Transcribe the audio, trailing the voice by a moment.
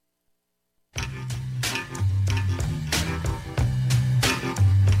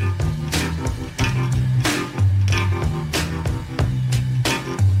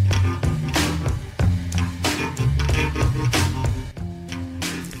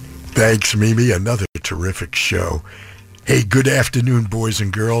Thanks, Mimi. Another terrific show. Hey, good afternoon, boys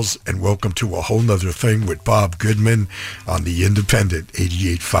and girls, and welcome to A Whole Nother Thing with Bob Goodman on the Independent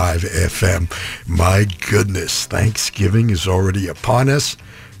 88.5 FM. My goodness, Thanksgiving is already upon us,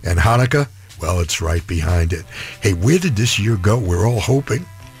 and Hanukkah, well, it's right behind it. Hey, where did this year go? We're all hoping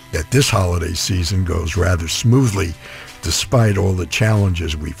that this holiday season goes rather smoothly, despite all the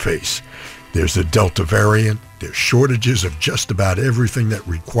challenges we face. There's the Delta variant. There's shortages of just about everything that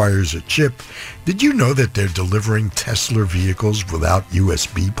requires a chip. Did you know that they're delivering Tesla vehicles without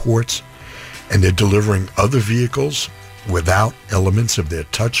USB ports? And they're delivering other vehicles without elements of their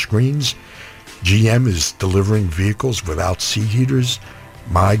touchscreens? GM is delivering vehicles without seat heaters?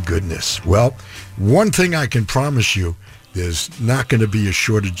 My goodness. Well, one thing I can promise you, there's not going to be a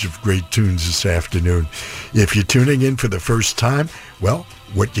shortage of great tunes this afternoon. If you're tuning in for the first time, well,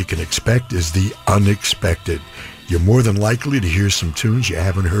 what you can expect is the unexpected. You're more than likely to hear some tunes you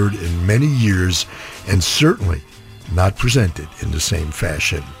haven't heard in many years, and certainly not presented in the same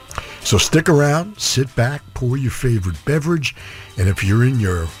fashion. So stick around, sit back, pour your favorite beverage, and if you're in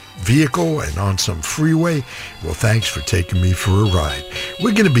your vehicle and on some freeway, well, thanks for taking me for a ride.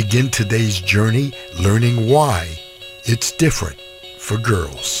 We're going to begin today's journey learning why it's different for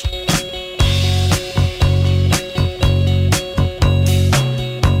girls.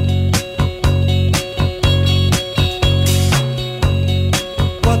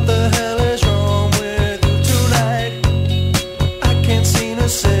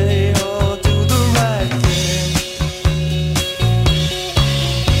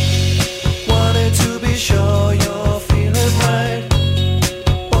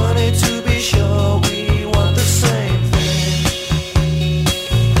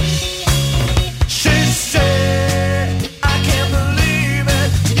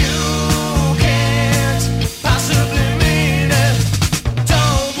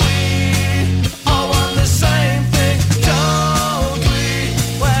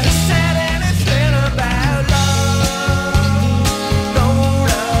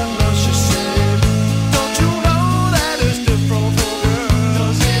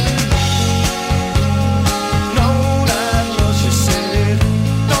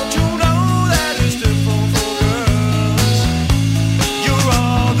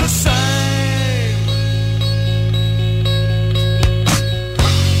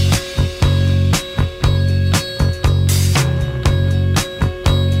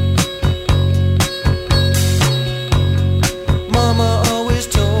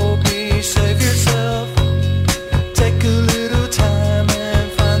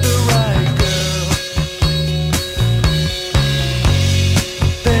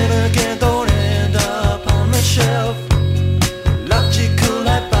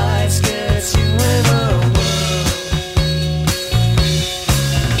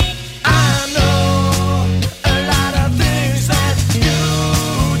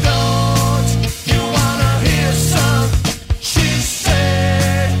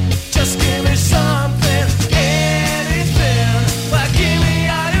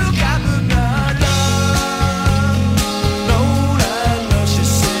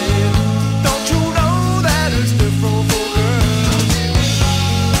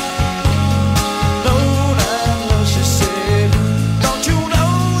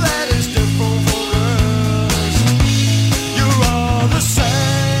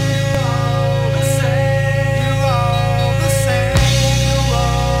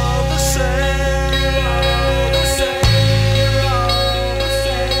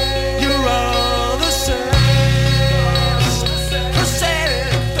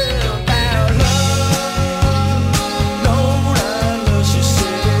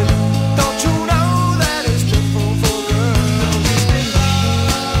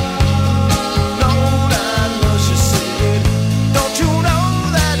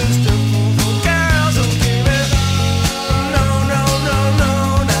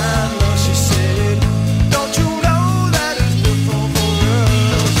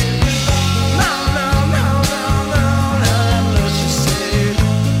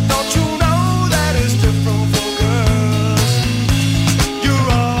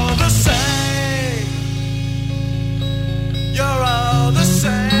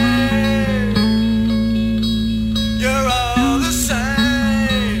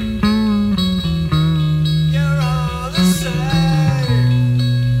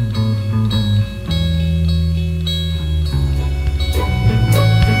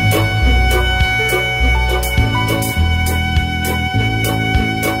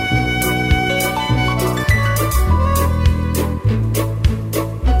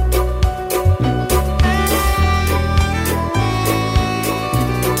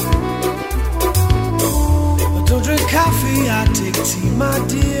 coffee, I take tea, my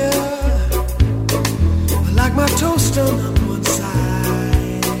dear. I like my toast on one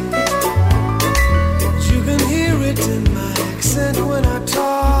side. You can hear it in my accent when I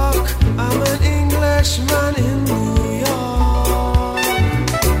talk. I'm an Englishman in New York.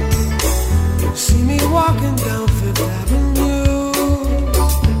 See me walking down Fifth Avenue,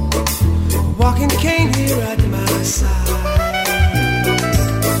 a walking cane here at my side.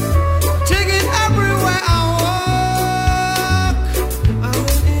 Take it everywhere I walk. I'm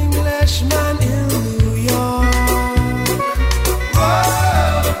an Englishman in New York.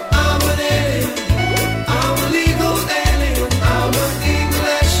 Whoa, I'm an alien. I'm a legal alien. I'm an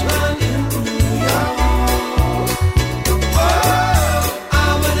Englishman in New York. Whoa,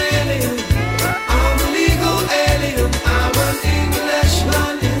 I'm an alien. I'm a legal alien. I'm an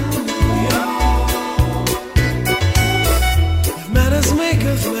Englishman in New York. If manners make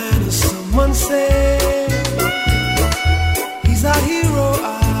of manners, someone say he's a hero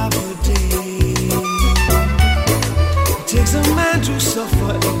of the day. It takes a man to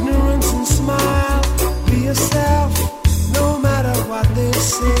suffer ignorance and smile. Be yourself, no matter what they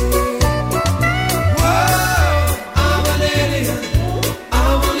say. Whoa, I'm an alien.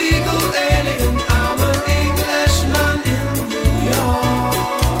 I'm a legal alien. I'm an Englishman in New York.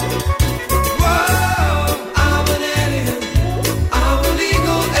 Whoa, I'm an alien. I'm a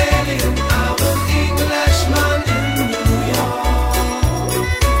legal alien. I'm an Englishman in New York.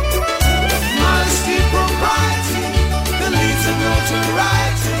 Modesty, propriety, the lead to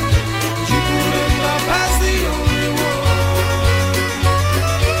notoriety. You can live my past, the only one.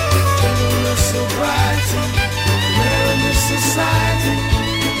 Gentleness, sobriety, rare in this society.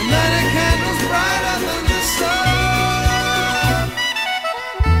 The night a candle's brighter than the sun.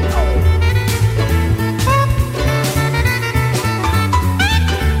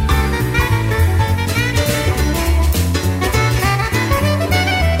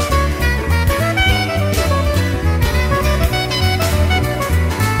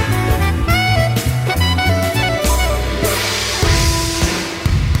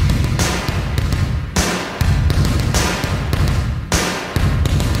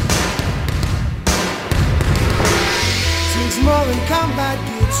 Takes more than combat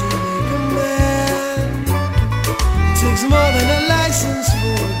gear to make a man. Takes more than a license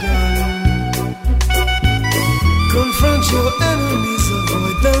for a gun. Confront your enemies,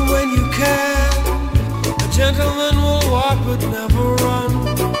 avoid them when you can. A gentleman will walk but never run.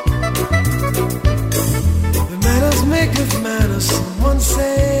 The manners make of manners, someone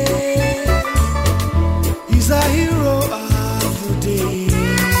say. He's a hero of the day.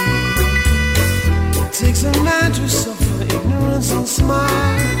 It takes a man to suffer ignorance and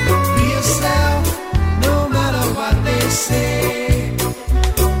smile. Be yourself, no matter what they say.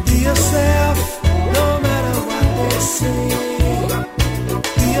 Be yourself, no matter what they say.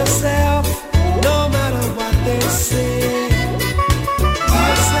 Be yourself, no matter what they say. Be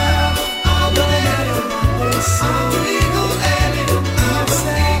yourself, no matter what they say. I'm a legal alien.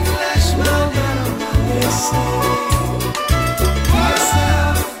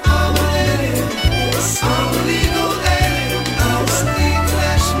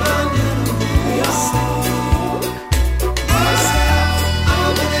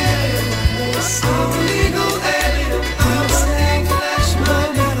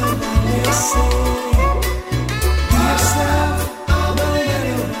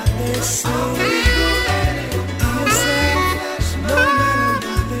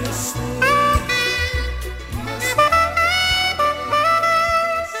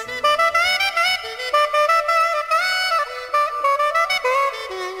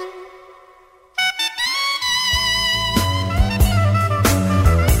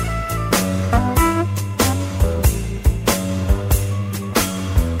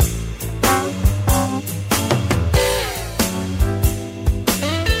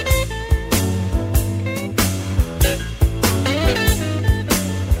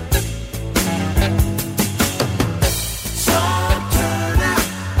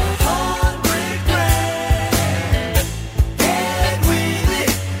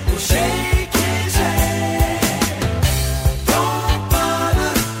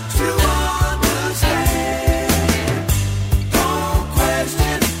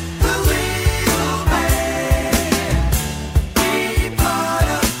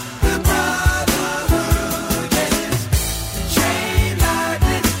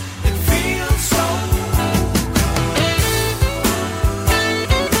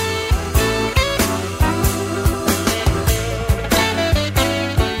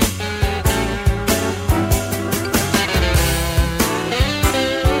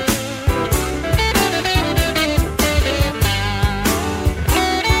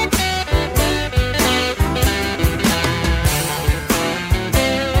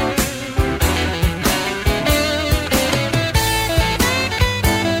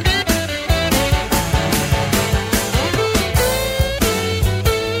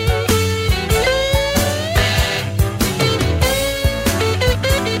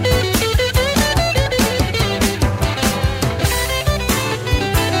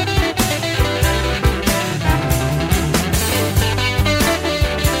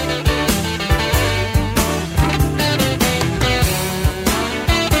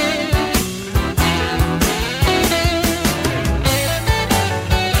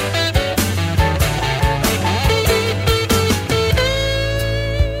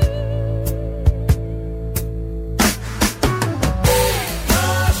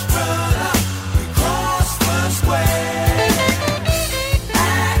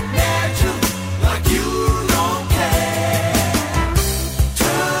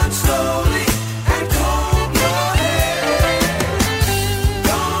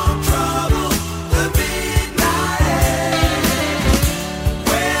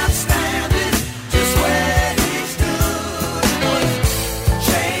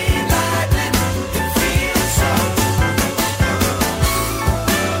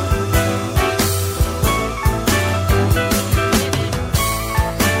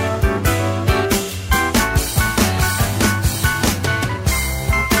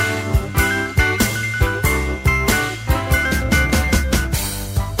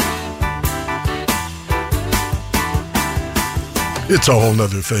 It's a whole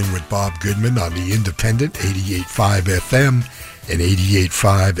nother thing with Bob Goodman on the Independent 88.5 FM and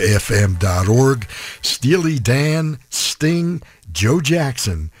 88.5fm.org. Steely Dan, Sting, Joe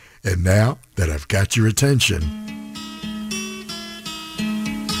Jackson. And now that I've got your attention,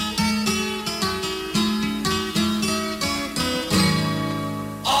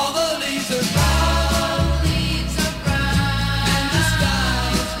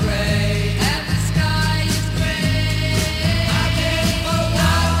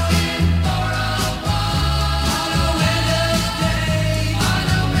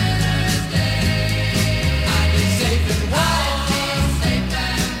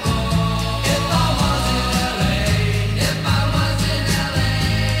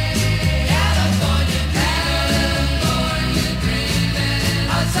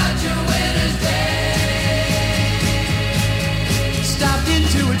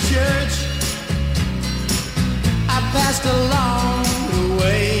 passed along the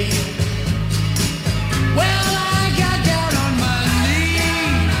way. Well, I got down on my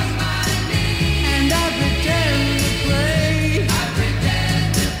knees and I pretend to pray.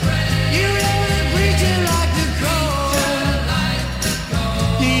 You know the preacher like the cold.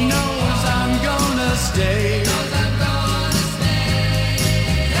 He knows I'm gonna stay.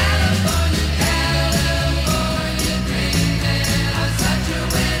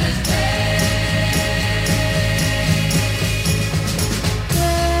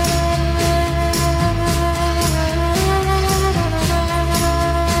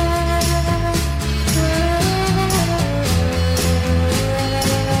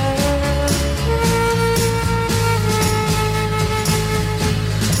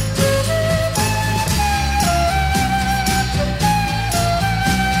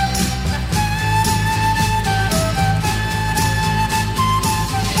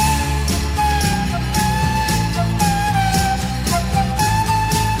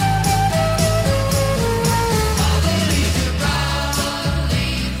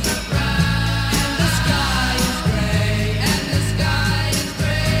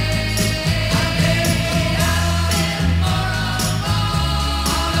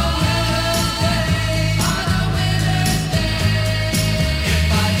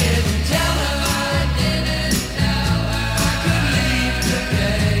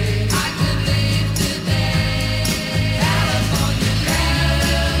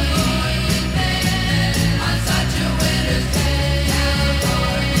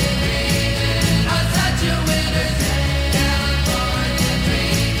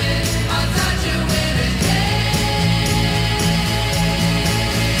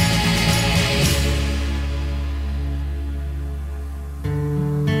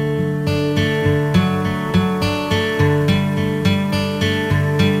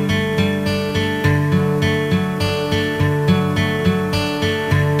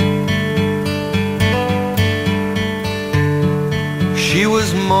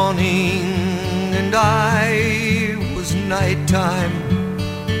 Nighttime.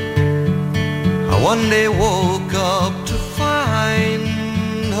 I one day woke up to find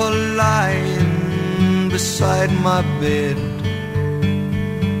her lying beside my bed.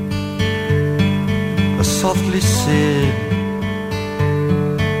 I softly said,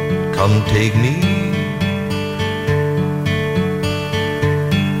 "Come take me,"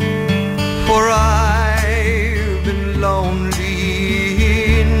 for I've been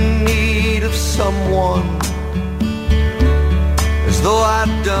lonely, in need of someone. Though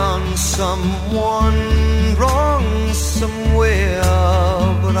I've done someone wrong somewhere,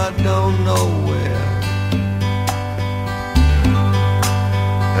 but I don't know where.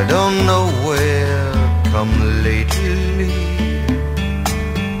 I don't know where, come lately.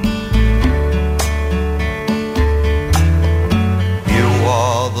 You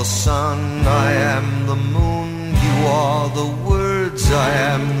are the sun, I am the moon. You are the words, I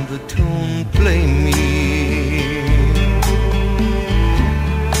am the tune. Play me.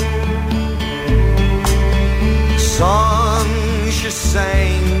 Songs she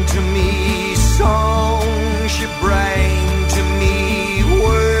sang to me, songs she bring to me,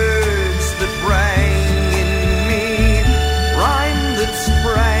 words that rang in me, rhyme that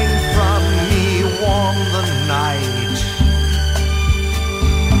sprang from me, warm the night.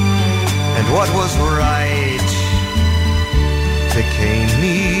 And what was right became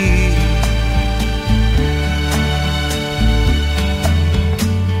me.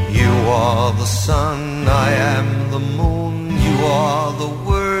 You are the sun, I am the moon. You are the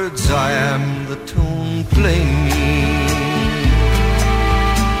words, I am the tune. Play me.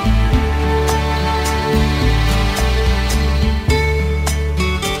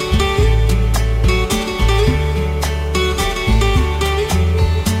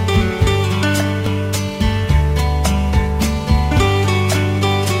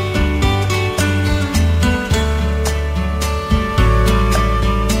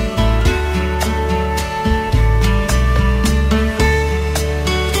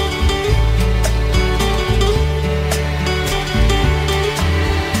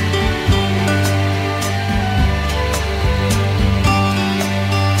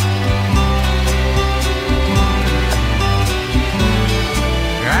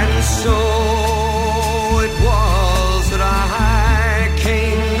 so it was that I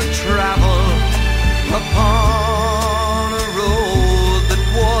came to travel upon a road that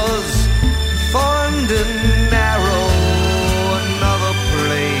was fond and narrow. Another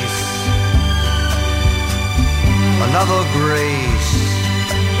place, another grace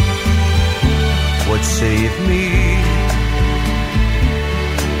would save me.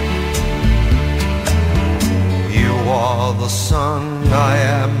 You are the sun, I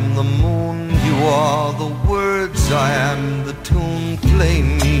am the moon. You are the words, I am the tune. Play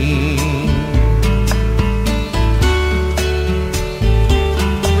me.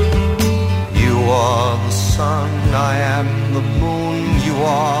 You are the sun, I am the moon. You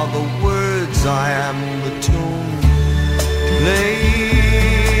are the words, I am the tune. Play.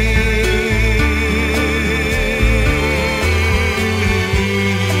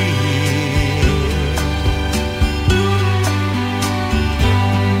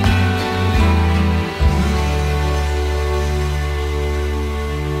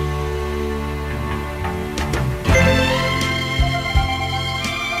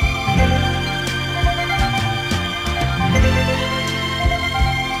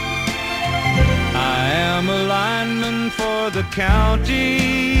 The county,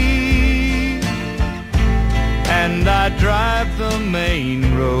 and I drive the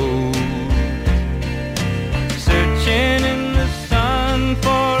main road, searching in the sun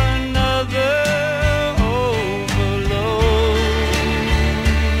for another overload.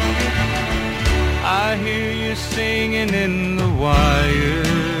 I hear you singing in the wire,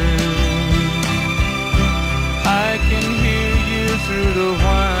 I can hear you through the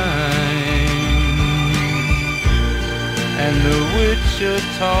whine, and the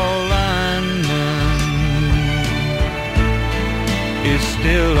Wichita lineman is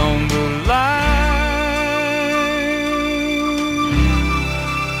still on the line.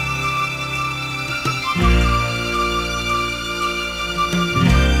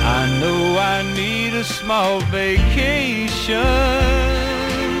 I know I need a small vacation,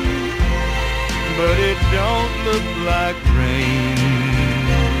 but it don't look like rain.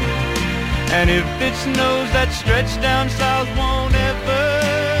 And if it snows, that stretch down south won't ever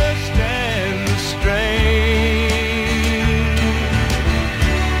stand the strain.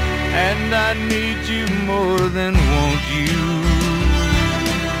 And I need you more than want you,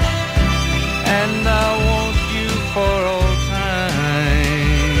 and I want you for all time.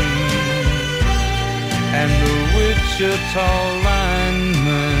 And the Wichita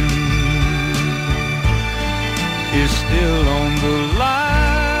lineman is still on the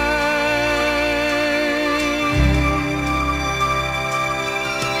line.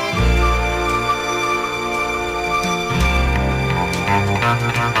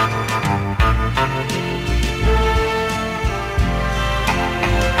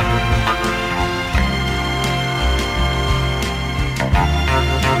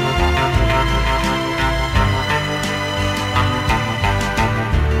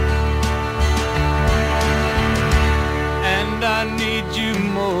 And I need you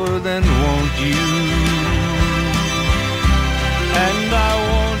more than want you, and I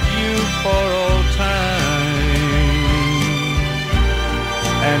want you for all time.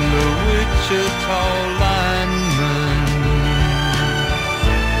 And the Wichita lineman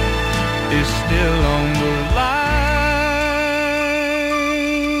is still on the line.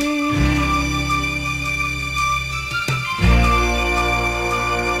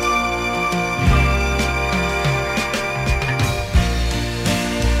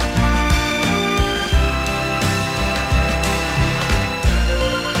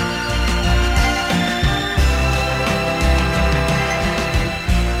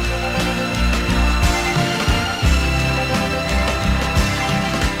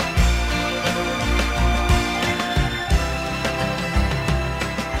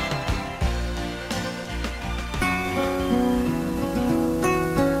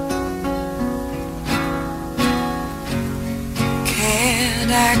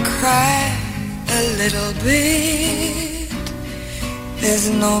 Cry a little bit, there's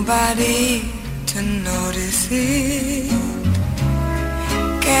nobody to notice it.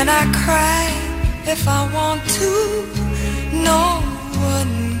 Can I cry if I want to? No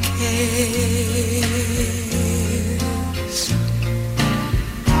one cares.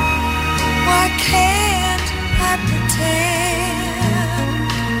 Why can't I pretend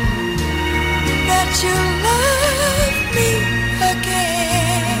that you love me again?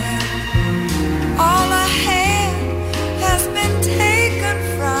 All I had has been taken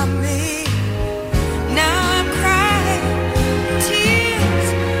from me. Now I'm crying tears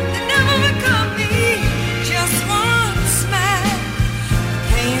that never become me. Just one smile,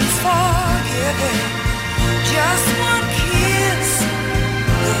 pain's for forgiving. Just one kiss,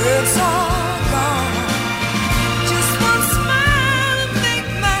 the hurt's all gone. Just one smile and make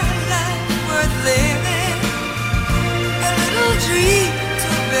my life worth living. A little dream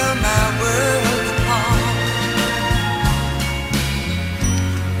to build my world upon.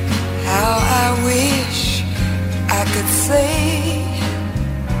 How I wish I could say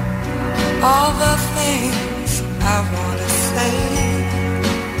all the things I want to say.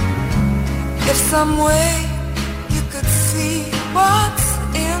 If some way you could see what's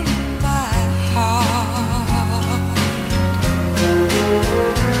in my heart.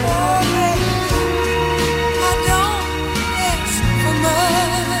 Oh, baby, I don't ask for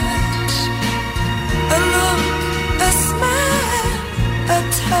much. A look, a smile, a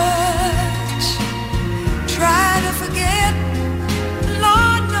touch. Try to forget,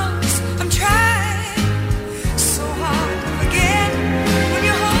 Lord knows I'm trying so hard to forget. When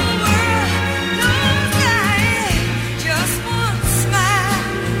your whole world knows I just one smile,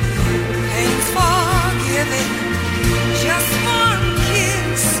 pain's forgiving. Just one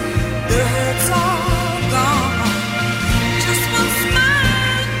kiss, the hurt's all gone. Just one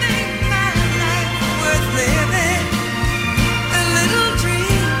smile, make my life worth living. A little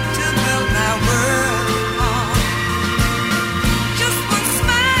dream to build my world on. Just one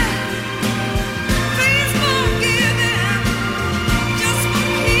smile, please forgive him. Just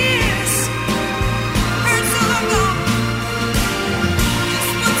one kiss, hurts all gone.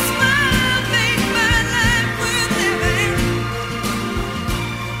 Just one smile, make my life worth living.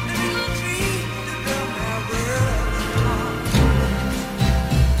 A little dream to build my world on.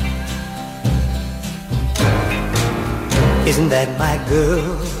 Isn't that my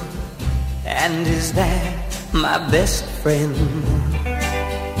girl? And is that my best friend?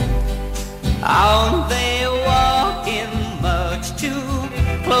 Aren't they walking much too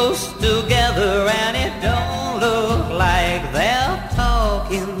close together? And it don't look like they're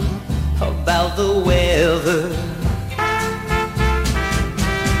talking about the weather.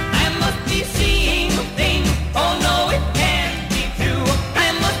 I must be seeing things, oh no it can't be true.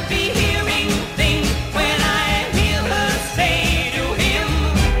 I must be hearing things when I hear her say to him,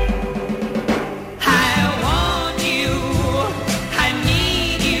 I want you, I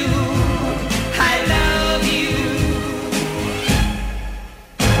need you, I love you.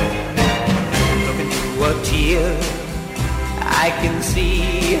 Look into a tear, I can see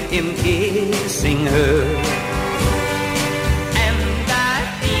him kissing her. And I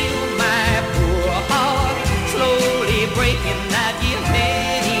feel my poor heart slowly breaking. I'd give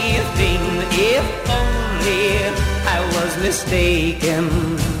anything if only I was mistaken.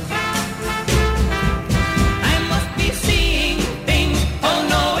 I must be seeing things, oh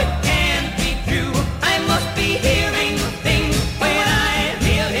no it can't be true. I must be hearing things when I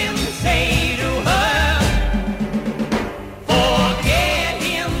hear him say to her, forget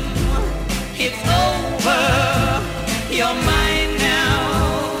him, it's over, you're mine now.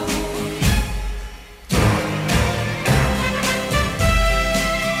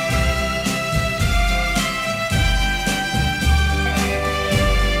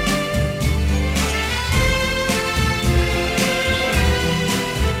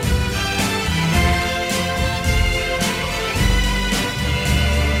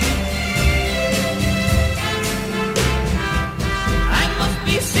 I must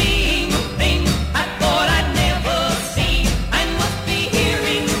be seeing things I thought I'd never see. I must be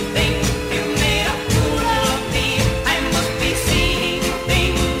hearing things you made a fool of me. I must be seeing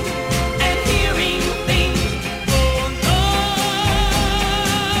things and hearing things. Oh no,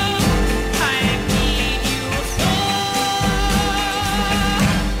 I need you so.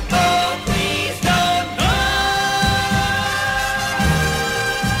 Oh please don't go.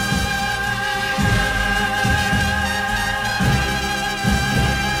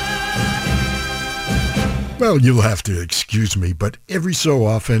 Well, you'll have to excuse me, but every so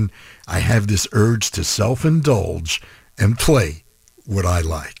often I have this urge to self-indulge and play what I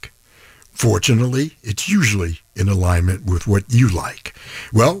like. Fortunately, it's usually in alignment with what you like.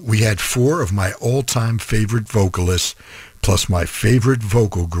 Well, we had 4 of my all-time favorite vocalists, plus my favorite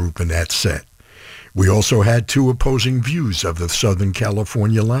vocal group in that set. We also had 2 opposing views of the Southern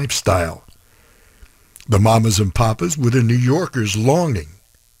California lifestyle. The Mamas and Papas were the New Yorkers longing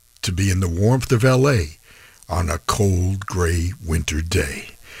to be in the warmth of L.A. on a cold, gray winter day.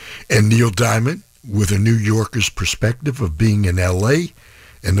 And Neil Diamond with a New Yorker's perspective of being in L.A.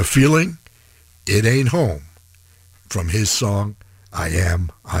 and the feeling, it ain't home, from his song, I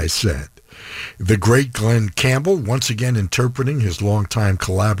Am, I Said. The great Glenn Campbell once again interpreting his longtime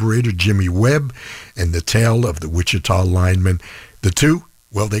collaborator Jimmy Webb and the tale of the Wichita lineman. The two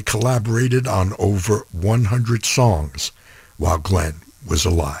Well, they collaborated on over 100 songs while Glenn was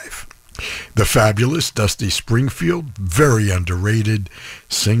alive. The fabulous Dusty Springfield, very underrated,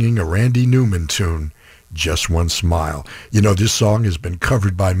 singing a Randy Newman tune, Just One Smile. You know, this song has been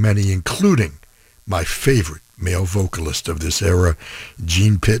covered by many, including my favorite male vocalist of this era,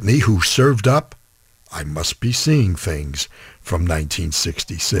 Gene Pitney, who served up I Must Be Seeing Things from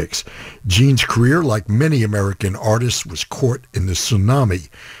 1966. Gene's career, like many American artists, was caught in the tsunami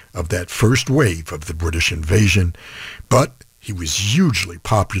of that first wave of the British invasion, but he was hugely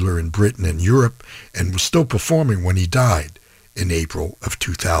popular in Britain and Europe and was still performing when he died in April of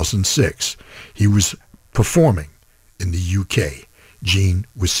 2006. He was performing in the UK. Gene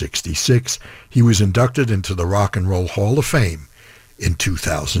was 66. He was inducted into the Rock and Roll Hall of Fame in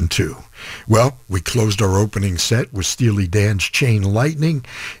 2002. Well, we closed our opening set with Steely Dan's Chain Lightning,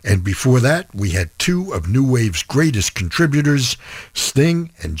 and before that, we had two of New Wave's greatest contributors, Sting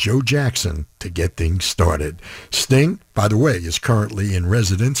and Joe Jackson, to get things started. Sting, by the way, is currently in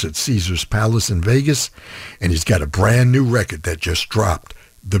residence at Caesar's Palace in Vegas, and he's got a brand new record that just dropped,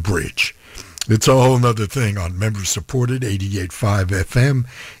 The Bridge. It's a whole nother thing on member-supported 88.5 FM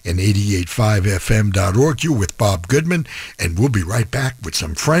and 88.5fm.org. You with Bob Goodman, and we'll be right back with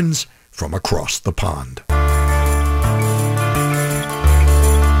some friends from across the pond. Find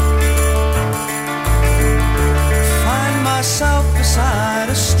myself beside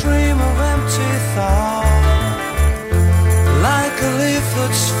a stream of empty thought, like a leaf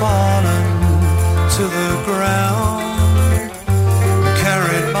that's fallen to the ground,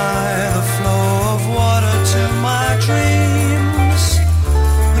 carried by the flow of water to my dreams,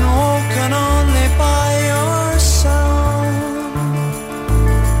 and woken only by your sound.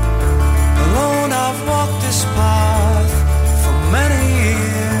 Alone I've walked this path for many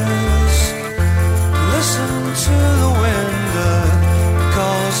years, listened to the wind that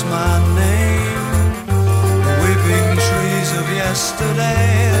calls my name. The weeping trees of yesterday,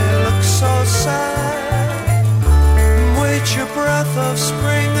 they look so sad. Wait your breath of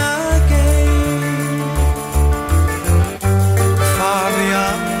spring again. Far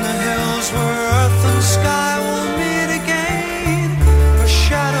beyond the hills where earth and sky will meet again, where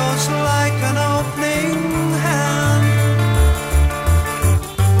shadows like an opening hand,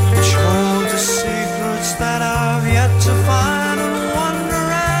 which hold the secrets that I've yet to find, and wonder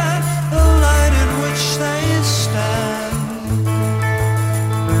at the light in which they stand.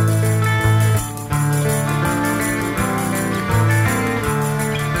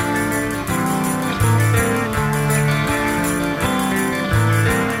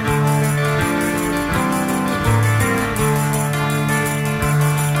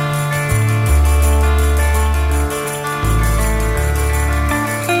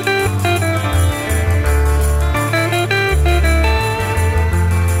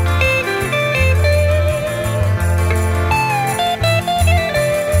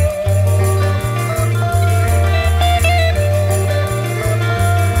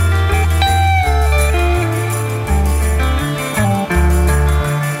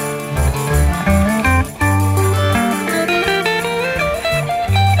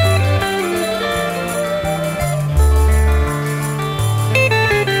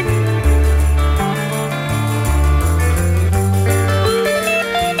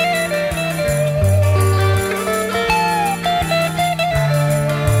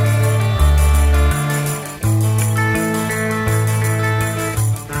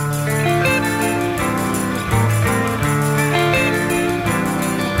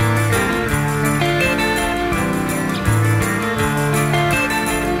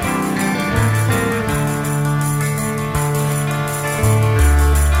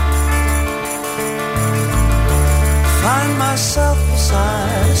 Myself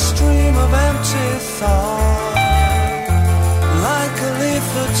beside a stream of empty thought, like a leaf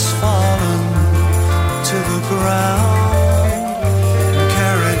that's fallen to the ground,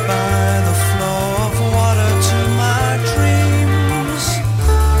 carried by the flow of water to my dreams,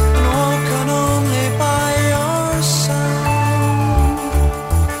 and woken only by your sound.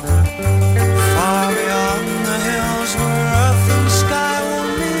 Far beyond the hills where earth and sky will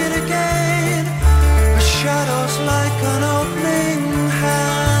meet again, where shadows like an opening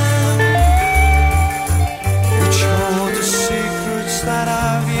hand,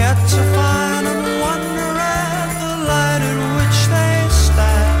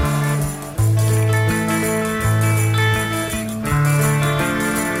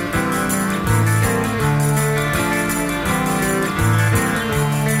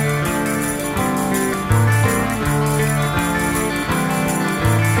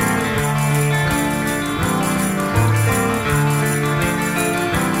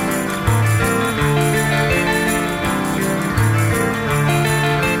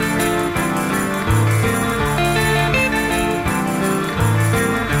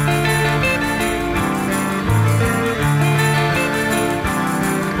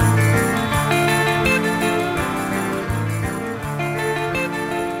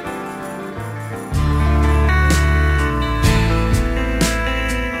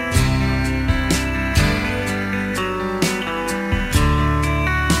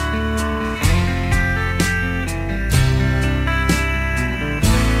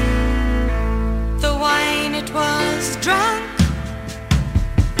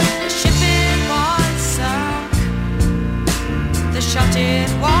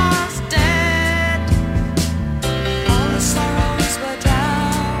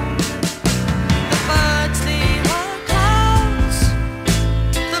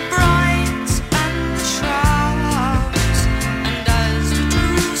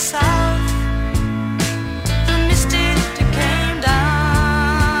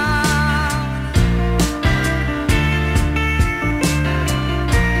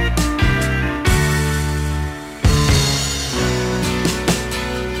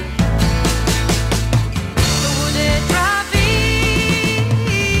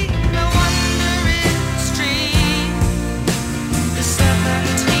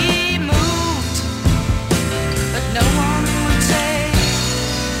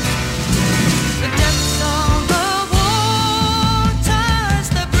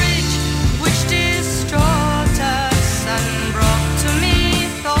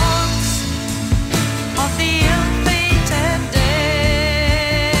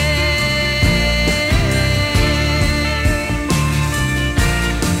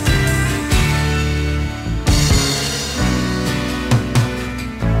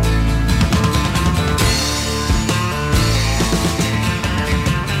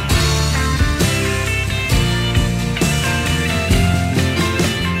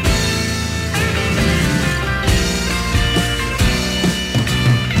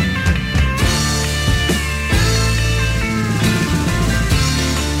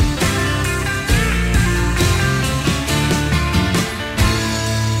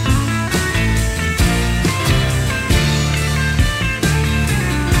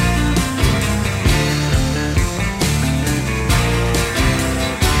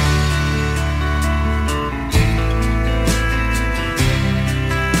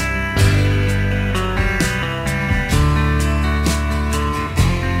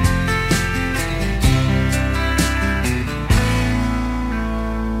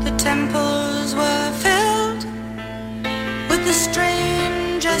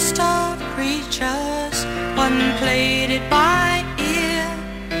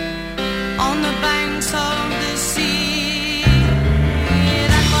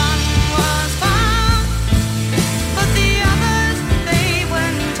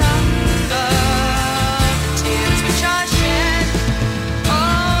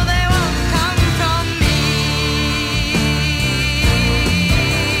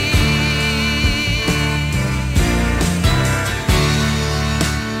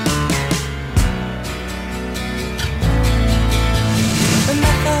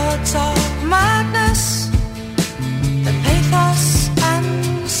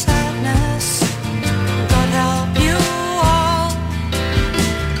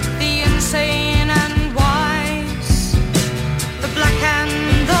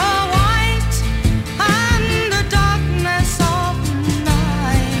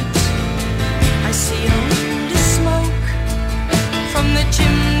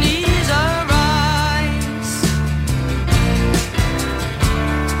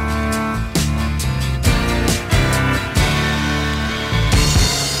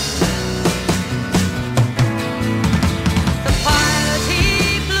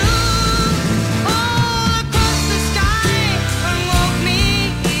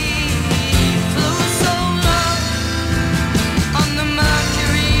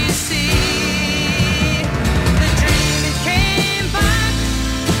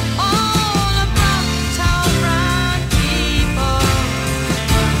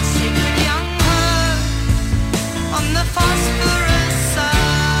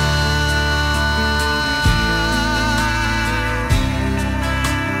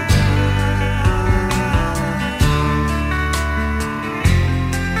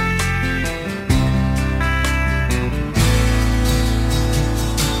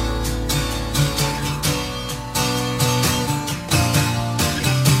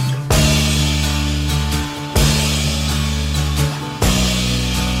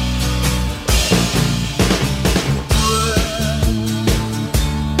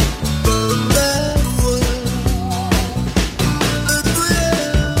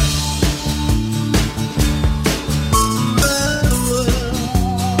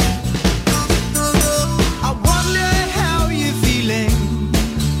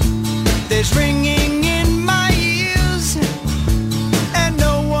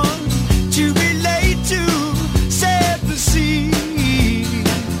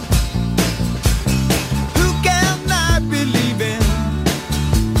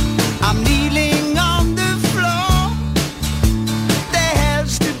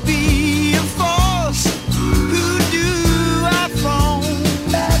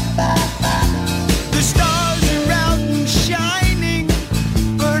 The stars are out and shining.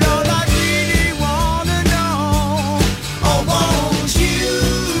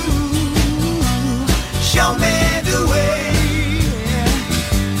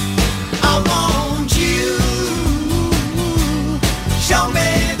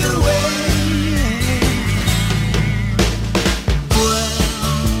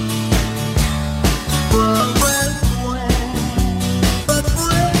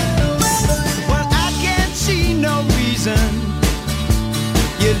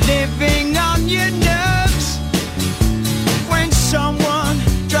 You're living on your nerves when someone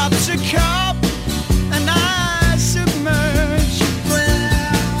drops a cup and I submerge.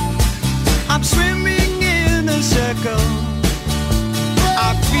 I'm swimming in a circle.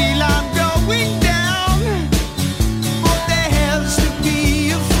 I feel I'm going down. There has to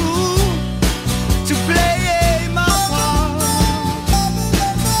be a fool to play my part.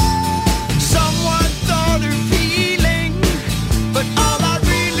 Someone thought of healing, but all I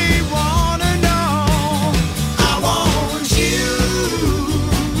really wanna know, I want you.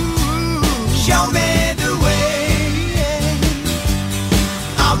 Show me the way.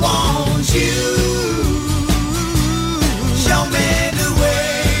 I want you. Show me the way.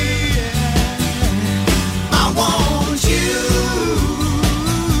 I want you.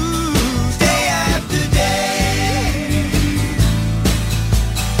 Day after day.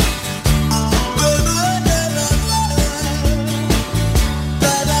 I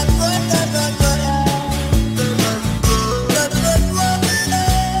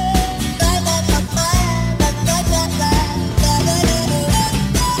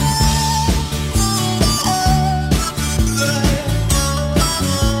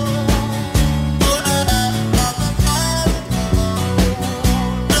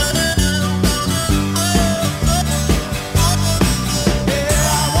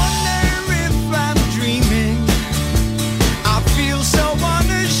wonder if I'm dreaming. I feel so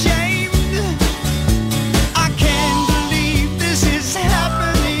unashamed. I can't believe this is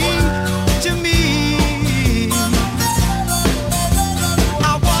happening to me.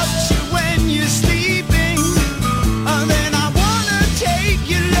 I watch you when you're sleeping, and then I wanna take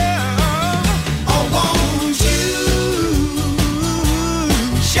your love. I want you.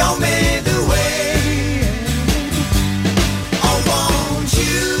 Show me the way. I want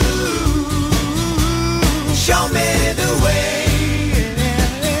you. Show me the way.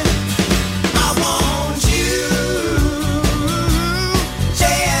 I want you.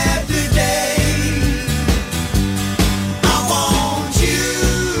 Day after day. I want you.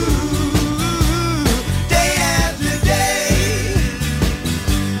 Day after day.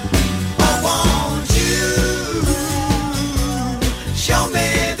 I want you. Show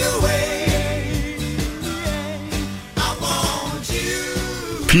me the way. I want you.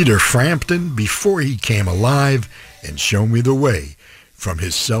 Peter Frampton, before he came alive, and Show Me the Way, from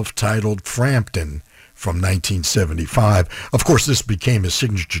his self-titled Frampton from 1975. Of course, this became his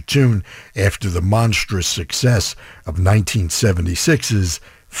signature tune after the monstrous success of 1976's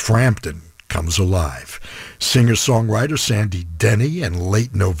Frampton Comes Alive. Singer-songwriter Sandy Denny in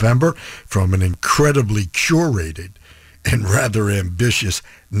late November from an incredibly curated and rather ambitious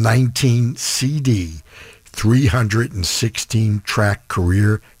 19-CD, 316-track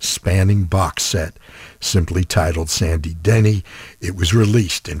career-spanning box set, simply titled Sandy Denny. It was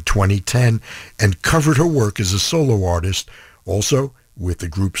released in 2010 and covered her work as a solo artist, also with the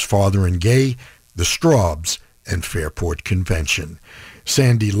groups Father and Gay, The Straubs, and Fairport Convention.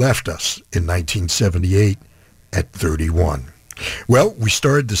 Sandy left us in 1978 at 31. Well, we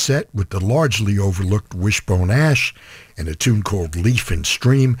started the set with the largely overlooked Wishbone Ash and a tune called Leaf and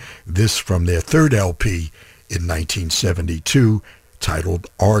Stream, this from their third LP in 1972, titled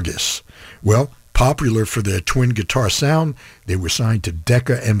Argus. Well, popular for their twin guitar sound, they were signed to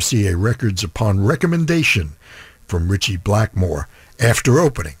Decca MCA Records upon recommendation from Ritchie Blackmore after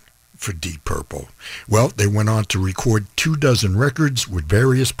opening for Deep Purple. Well, they went on to record 24 records with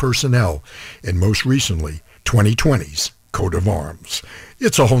various personnel, and most recently, 2020's Coat of Arms.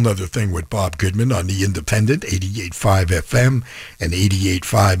 It's a whole nother thing with Bob Goodman on the Independent, 88.5 FM and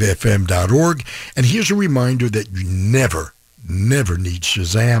 88.5fm.org. And here's a reminder that you never need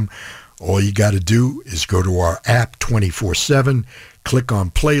Shazam. All you got to do is go to our app 24/7, click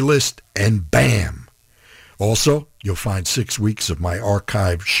on playlist, and bam! Also, you'll find 6 weeks of my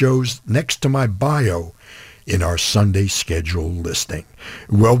archived shows next to my bio in our Sunday schedule listing.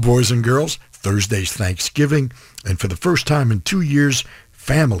 Well, boys and girls, Thursday's Thanksgiving, and for the first time in 2 years,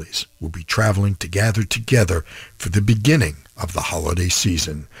 families will be traveling to gather together for the beginning of the holiday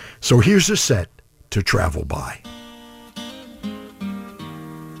season. So here's a set to travel by.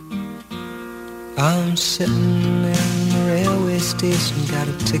 I'm sitting in the railway station, got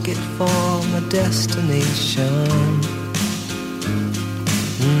a ticket for my destination.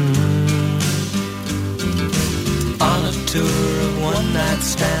 On a tour of one-night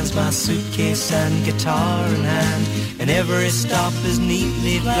stands, my suitcase and guitar in hand, and every stop is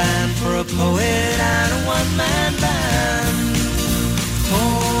neatly planned for a poet and a one-man band.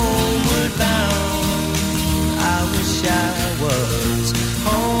 Homeward bound, I wish I was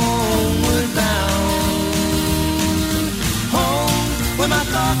homeward bound, home where my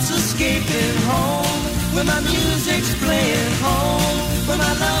thoughts thoughts escaping home, where my music's playing home, where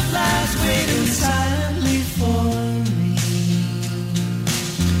my love lies waiting silently for me.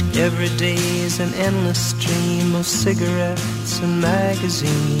 Every day is an endless stream of cigarettes and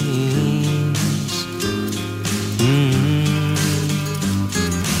magazines.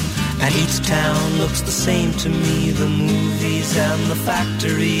 And each town looks the same to me, the movies and the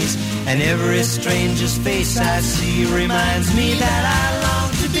factories, and every stranger's face I see reminds me that I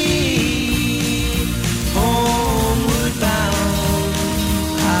long to be homeward bound.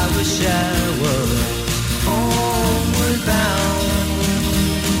 I wish I was homeward bound.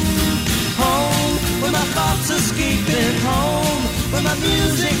 Home, where my thoughts escaping home, where my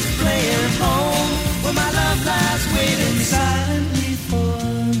music's playing home, where my love lies waiting silently for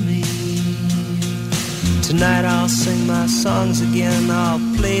me. Tonight I'll sing my songs again, I'll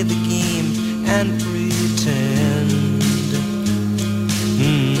play the game and pretend.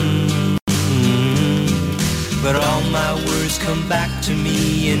 But all my words come back to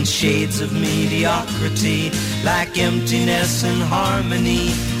me in shades of mediocrity, like emptiness and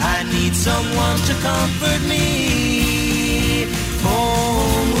harmony. I need someone to comfort me.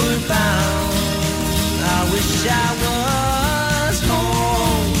 Homeward bound, I wish I was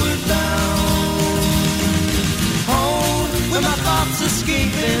homeward bound. Home, where my thoughts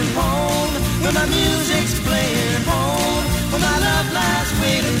escaping home, where my music's playing home, where my love lies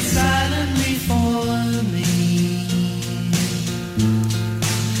waiting silently for me.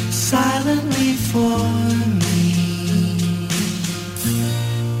 Silently for me.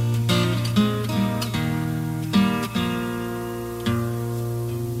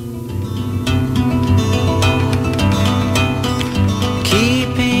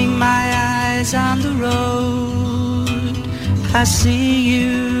 Keeping my eyes on the road, I see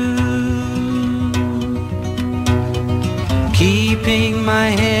you. Keeping my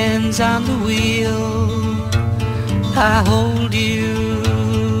hands on the wheel, I hold you.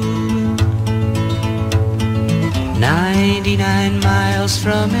 99 miles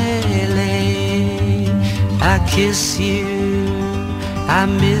from LA, I kiss you, I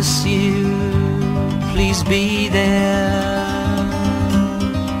miss you, please be there.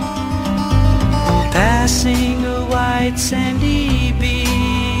 Passing a white sandy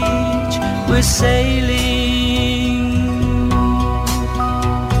beach, we're sailing,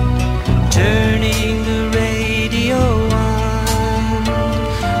 turning the radio on,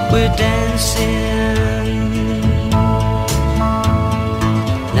 we're dancing.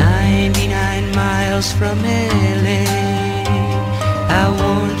 99 miles from LA, I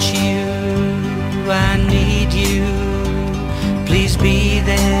want you, I need you, please be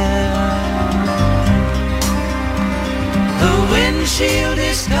there. The windshield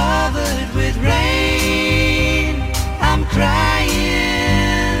is covered with rain, I'm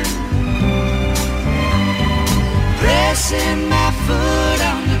crying, pressing my foot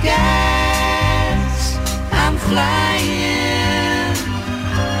on the gas, I'm flying.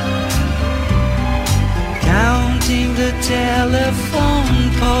 Counting the telephone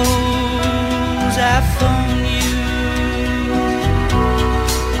poles, I phone you.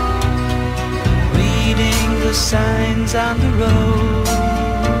 Reading the signs on the road,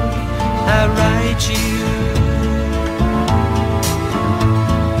 I write you.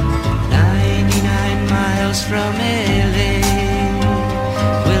 99 miles from LA,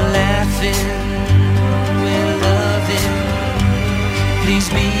 we're laughing, we're loving, please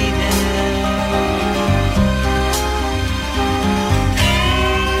be there.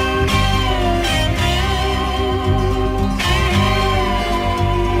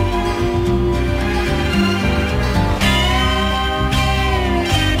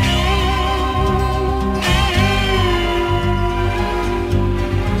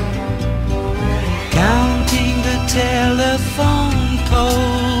 Telephone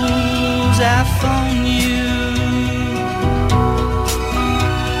poles, I phone you.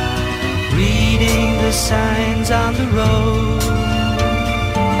 Reading the signs on the road,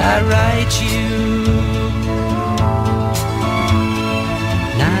 I write you.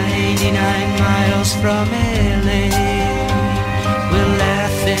 99 miles from LA, we're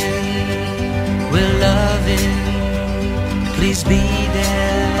laughing, we're loving, please be there.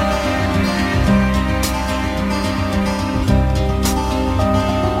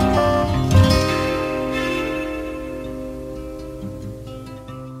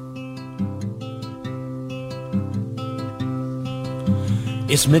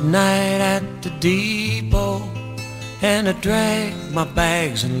 It's midnight at the depot, and I drag my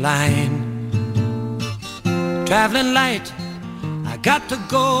bags in line. Traveling light, I got to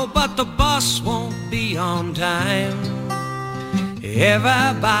go, but the bus won't be on time.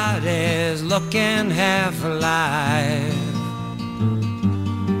 Everybody's looking half alive.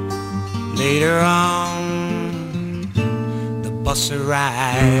 Later on, the bus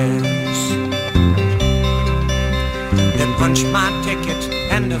arrives. They punch my ticket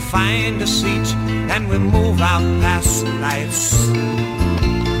and to find a seat, and we move out past the lights.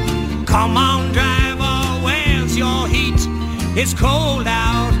 Come on, driver, where's your heat? It's cold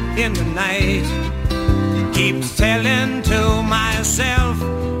out in the night. Keep telling to myself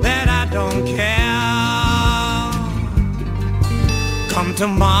that I don't care. Come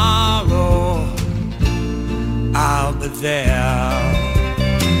tomorrow, I'll be there.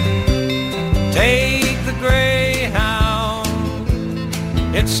 Take the Greyhound,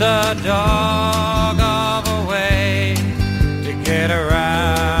 it's a dog of a way to get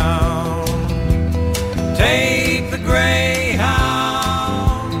around. Take the Greyhound,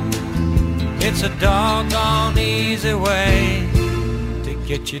 it's a doggone easy way to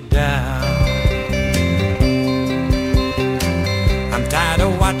get you down. I'm tired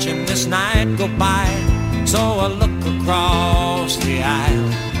of watching this night go by, so I look across the aisle.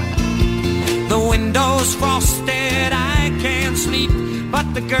 The window's frosted, I can't sleep,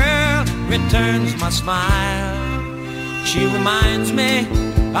 but the girl returns my smile. She reminds me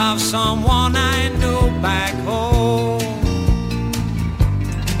of someone I knew back home.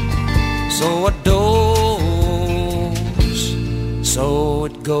 So it goes, so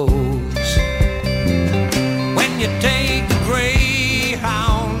it goes. When you take a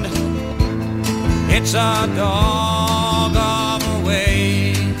Greyhound, it's a dog of a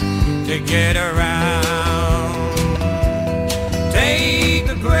way to get around. Take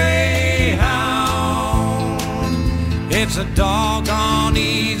a Greyhound, it's a doggone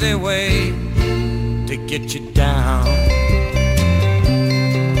easy way to get you down.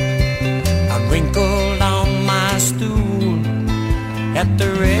 I'm wrinkled on my stool at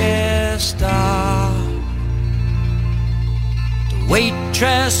the rest stop. The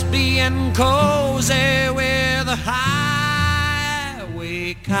waitress being cozy with a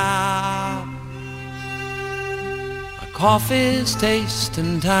highway cop. My coffee's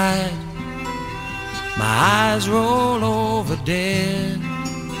tasting tight, my eyes roll over dead.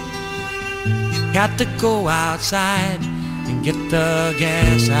 Got to go outside and get the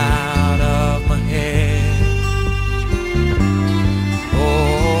gas out of my head. Oh,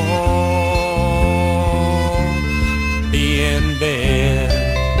 be in bed.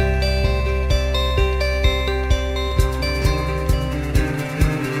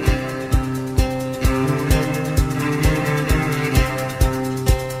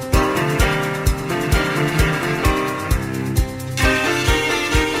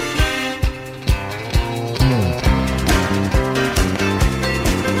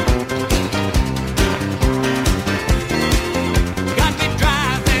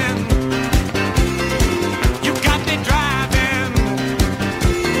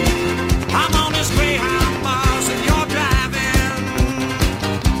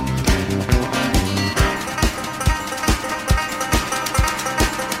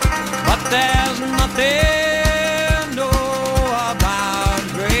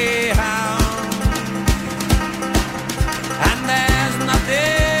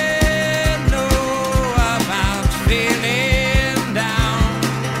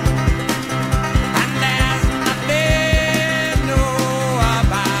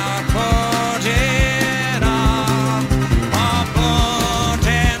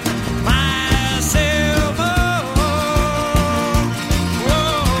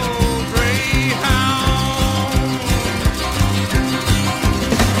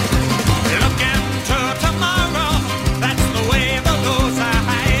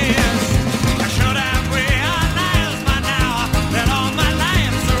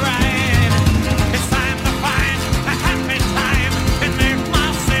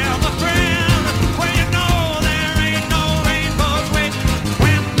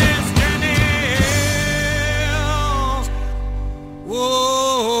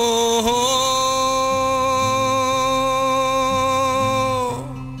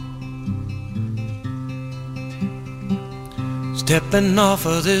 Stepping off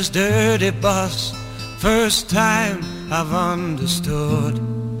of this dirty bus, first time I've understood.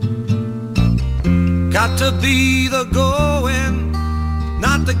 Got to be the going,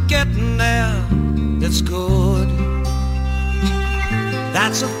 not the getting there, that's good.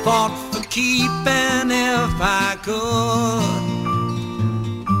 That's a thought for keeping if I could.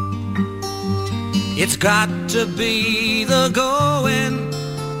 It's got to be the going,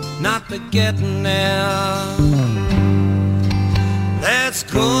 not the getting there. That's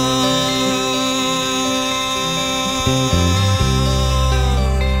good.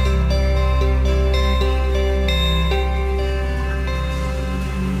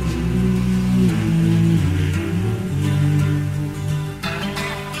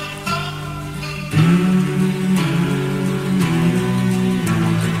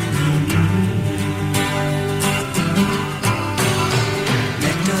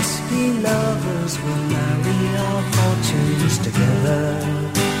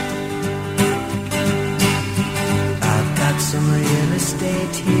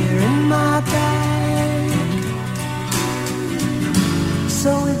 stayed here in my bag.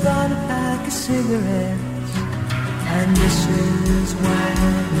 So we bought a pack of cigarettes, and this is when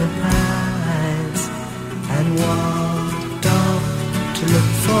the pies, and walked off to look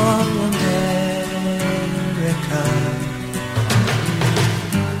for America.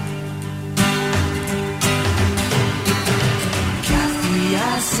 Kathy, I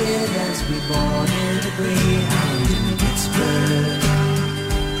said as we boarded a Greyhound in Pittsburgh,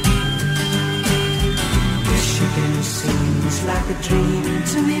 Michigan seems like a dream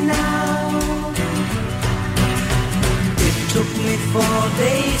to me now. It took me 4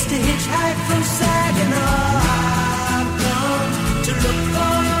 days to hitchhike from Saginaw. I've come to look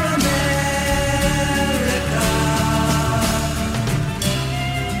for America.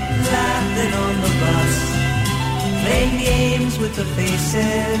 Laughing on the bus, playing games with the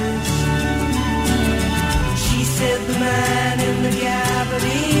faces. She said the man in the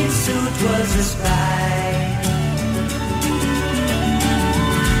gabardine suit was a spy.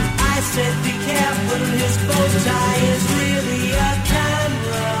 I said be careful, his bow tie is really a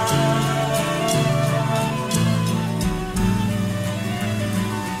camera.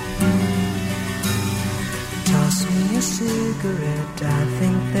 Toss me a cigarette, I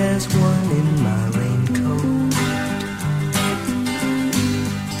think there's one in my raincoat.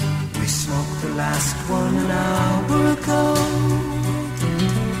 We smoked the last one an hour ago.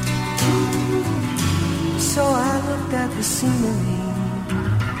 So I looked at the scenery.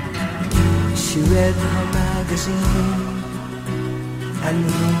 She read her magazine, and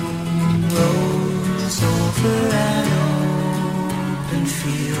the moon rose over an open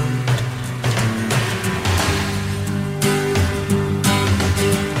field.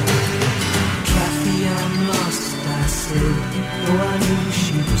 Kathy, I'm lost, I said, though I knew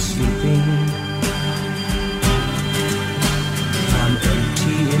she was sleeping. I'm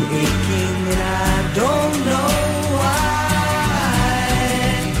empty and aching, and I don't know why.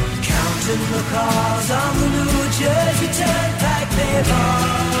 Counting the cars on the New Jersey Turnpike, they've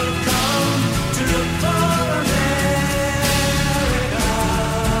all come to look for America.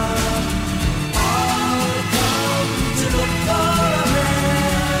 All come to look for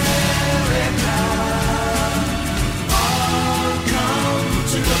America. All come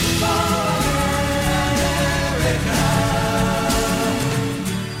to look for America.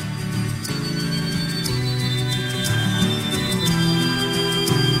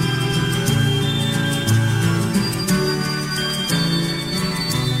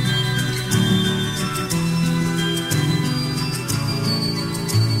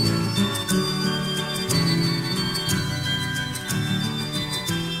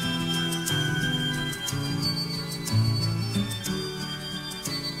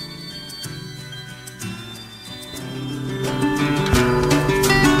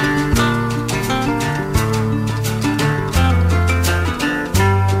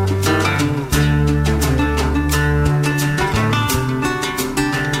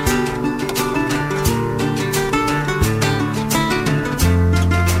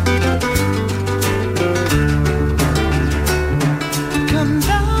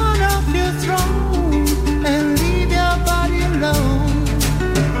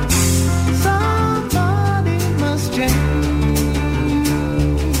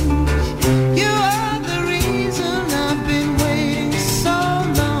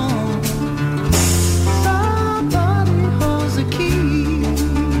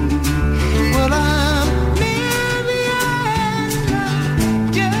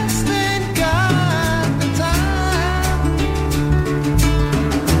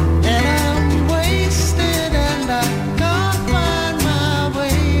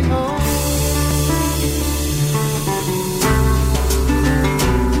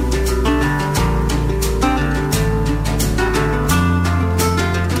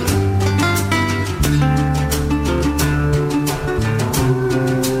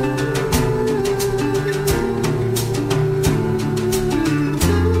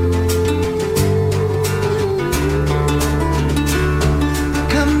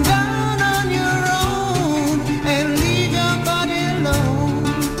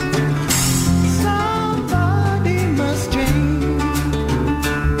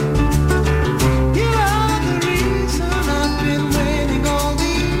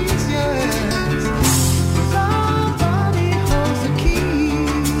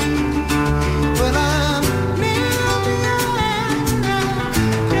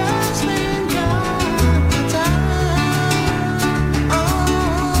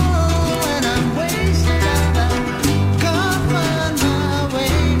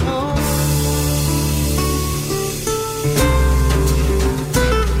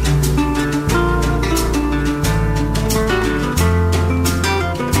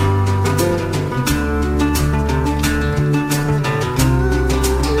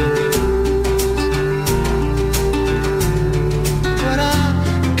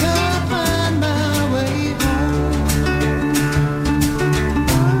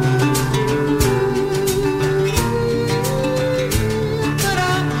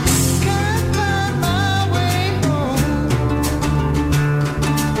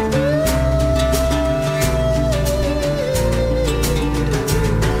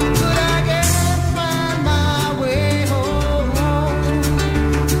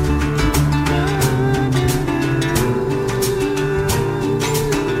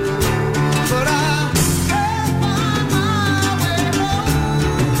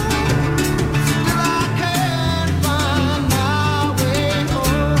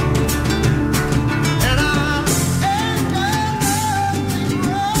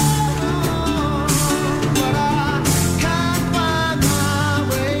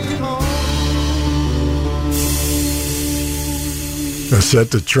 A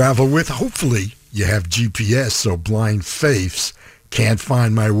set to travel with. Hopefully you have GPS so blind faiths can't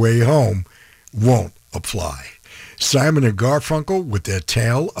find my way home won't apply. Simon and Garfunkel with their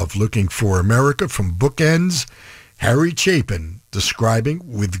tale of looking for America from bookends. Harry Chapin describing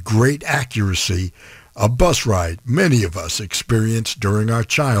with great accuracy a bus ride many of us experienced during our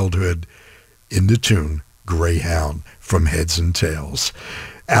childhood in the tune Greyhound from Heads and Tails.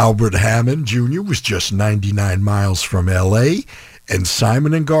 Albert Hammond Jr. was just 99 miles from L.A., and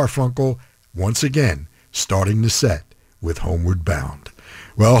Simon and Garfunkel, once again, starting the set with Homeward Bound.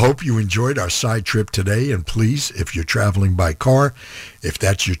 Well, hope you enjoyed our side trip today, and please, if you're traveling by car, if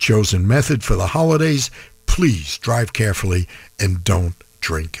that's your chosen method for the holidays, please drive carefully and don't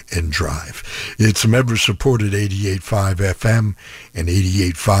drink and drive. It's member-supported 88.5 FM and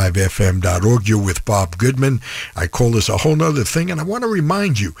 88.5fm.org. You're with Bob Goodman. I call this a whole nother thing, and I want to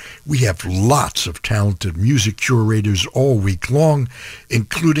remind you, we have lots of talented music curators all week long,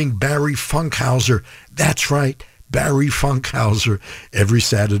 including Barry Funkhauser. That's right, Barry Funkhauser, every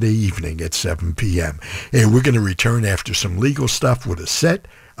Saturday evening at 7 p.m. And we're going to return after some legal stuff with a set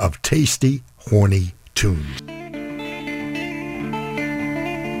of tasty, horny tunes.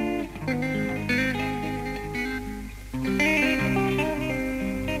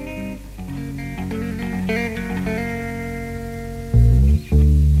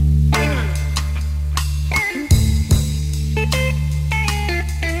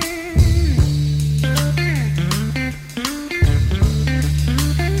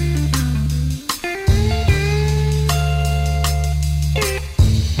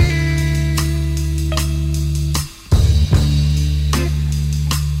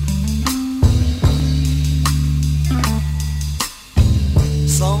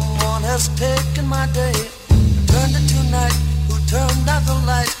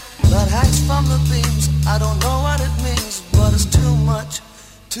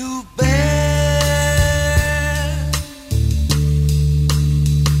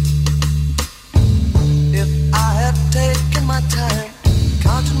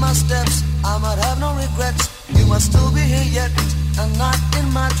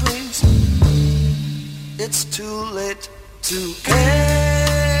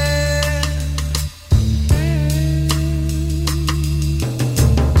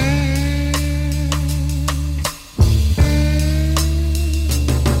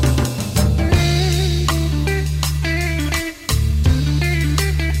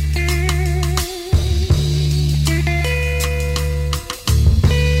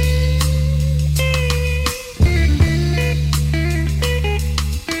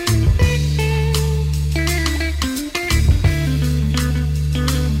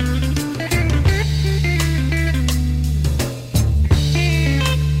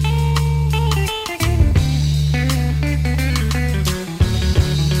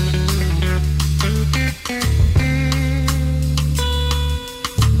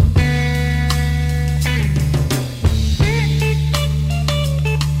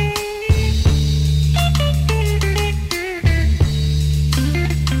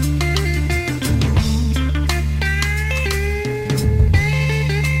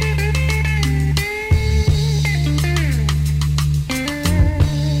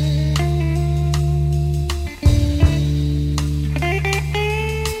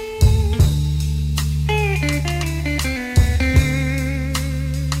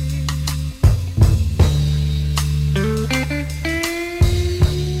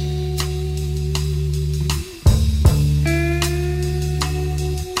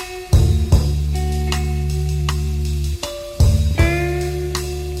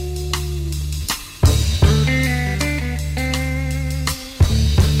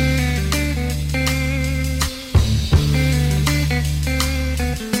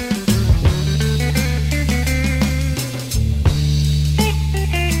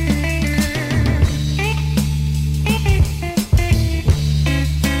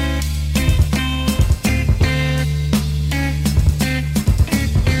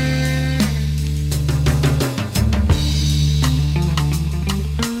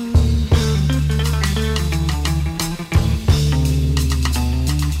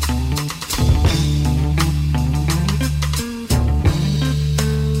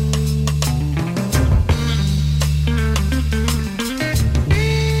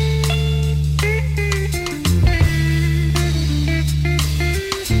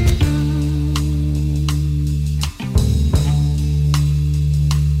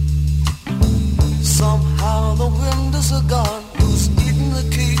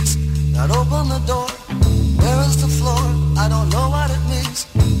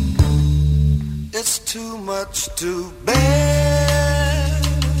 It's too much to bear.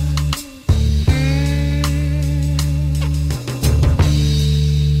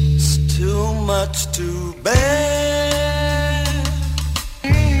 much to bear.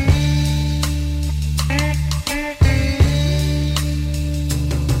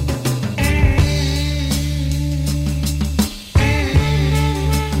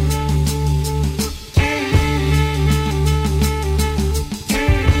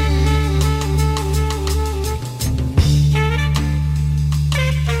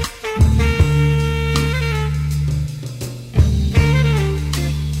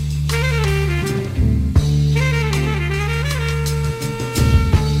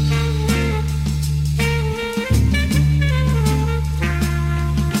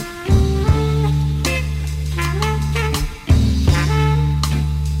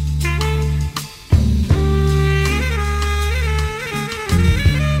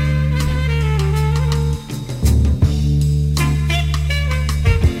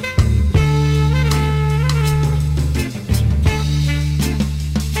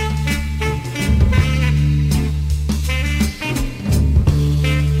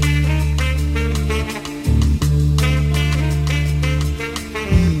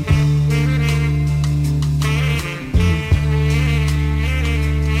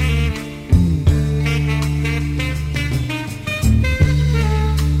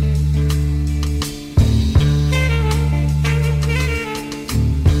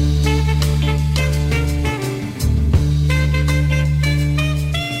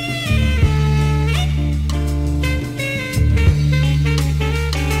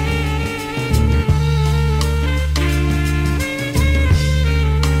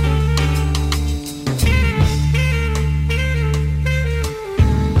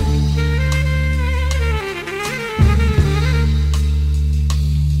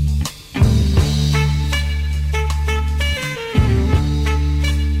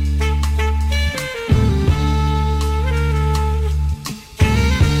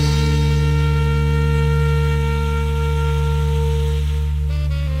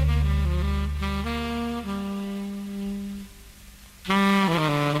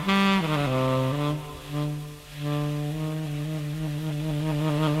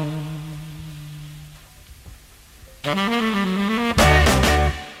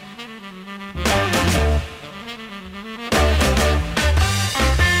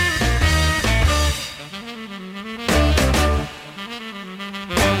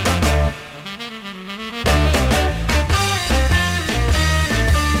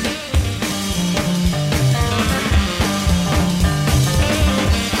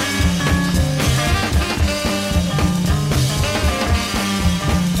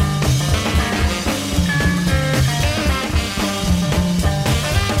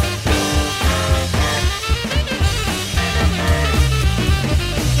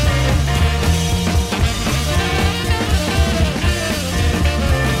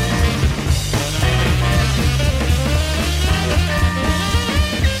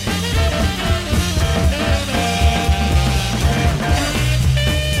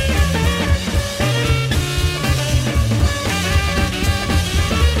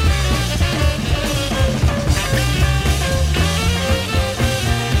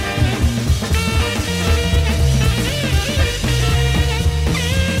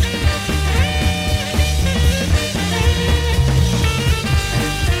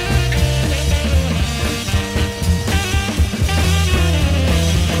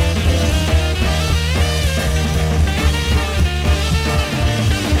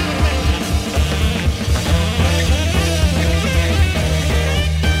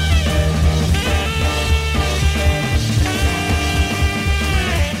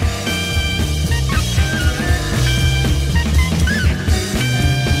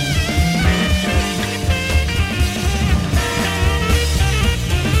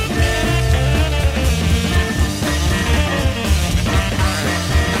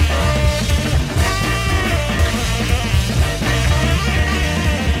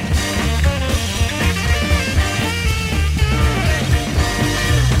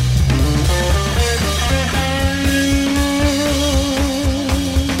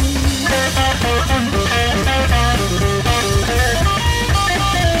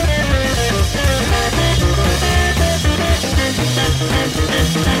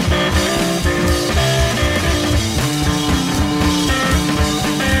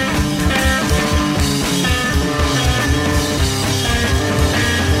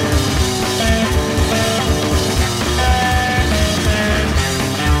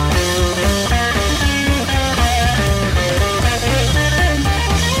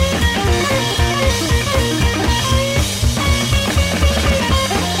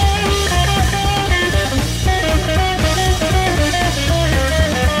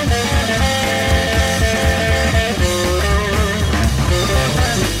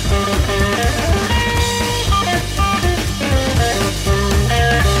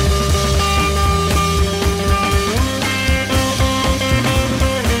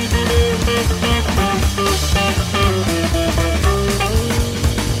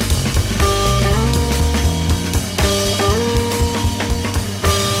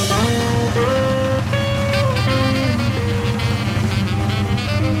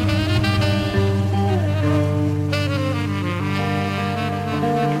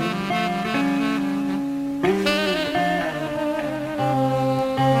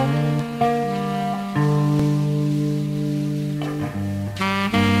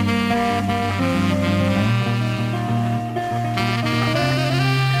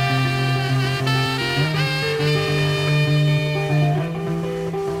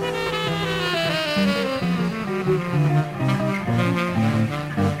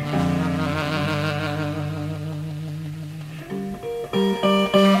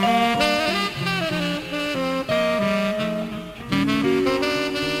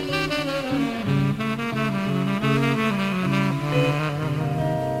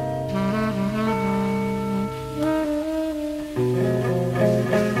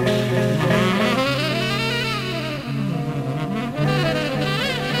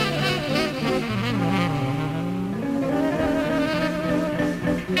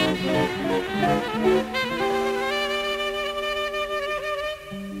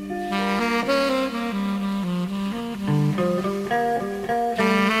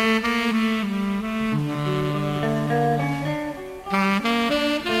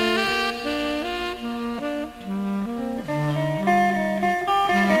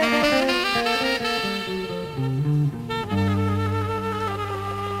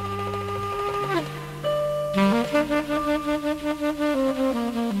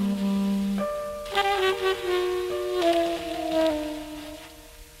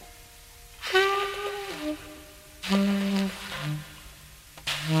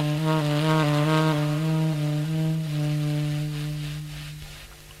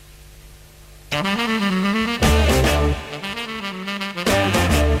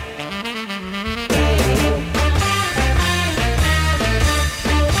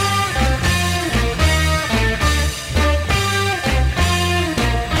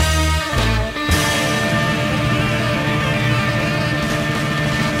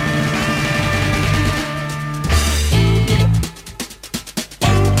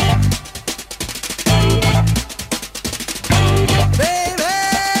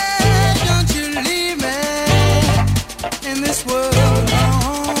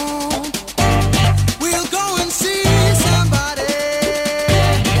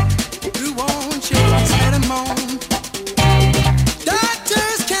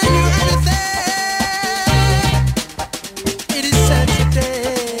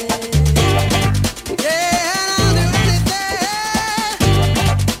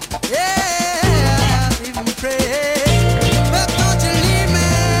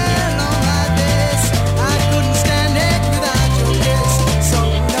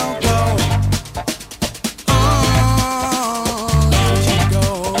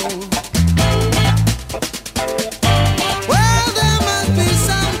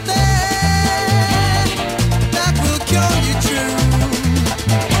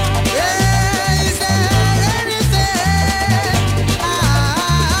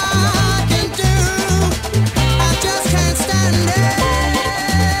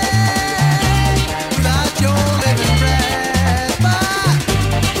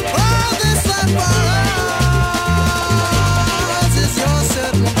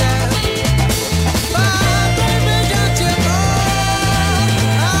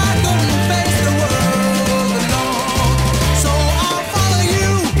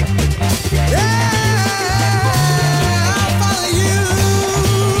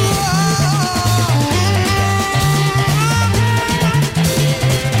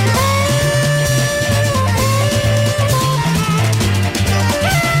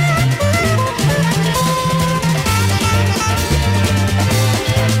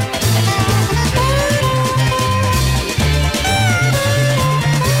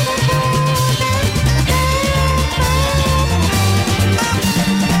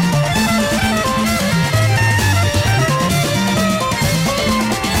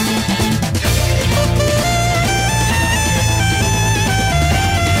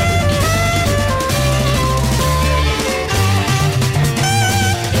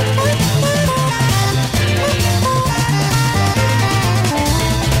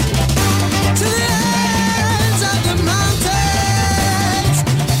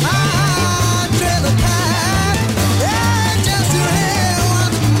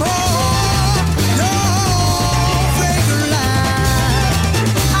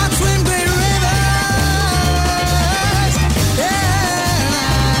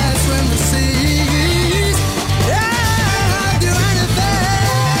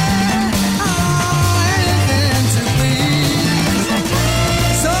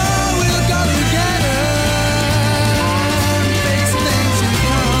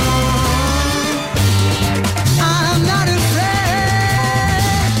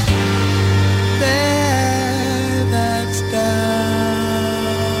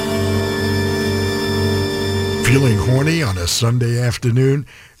 Feeling horny on a Sunday afternoon?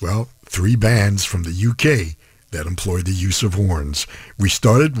 Well, 3 bands from the UK that employ the use of horns. We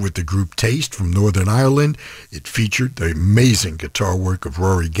started with the group Taste from Northern Ireland. It featured the amazing guitar work of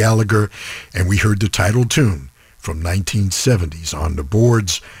Rory Gallagher, and we heard the title tune from 1970s on the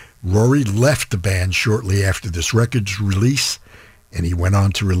boards. Rory left the band shortly after this record's release, and he went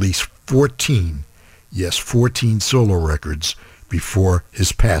on to release 14 solo records before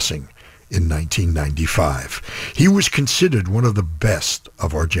his passing in 1995. He was considered one of the best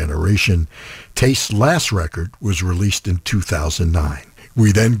of our generation. Taste's last record was released in 2009.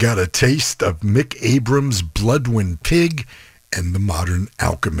 We then got a taste of Mick Abrams' Blodwyn Pig and The Modern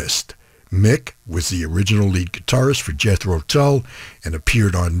Alchemist. Mick was the original lead guitarist for Jethro Tull and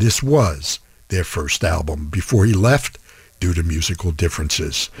appeared on This Was their first album before he left due to musical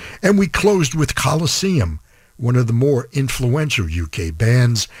differences. And we closed with Colosseum, one of the more influential UK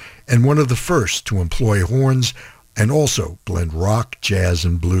bands and one of the first to employ horns and also blend rock, jazz,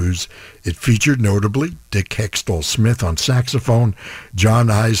 and blues. It featured notably Dick Hextall-Smith on saxophone, John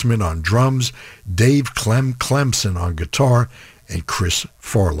Eisman on drums, Dave Clemson on guitar, and Chris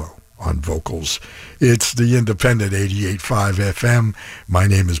Farlow on vocals. It's the Independent 88.5 FM. My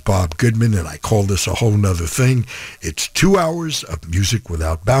name is Bob Goodman, and I call this a whole nother thing. It's 2 hours of music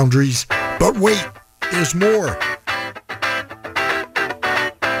without boundaries. But wait, there's more.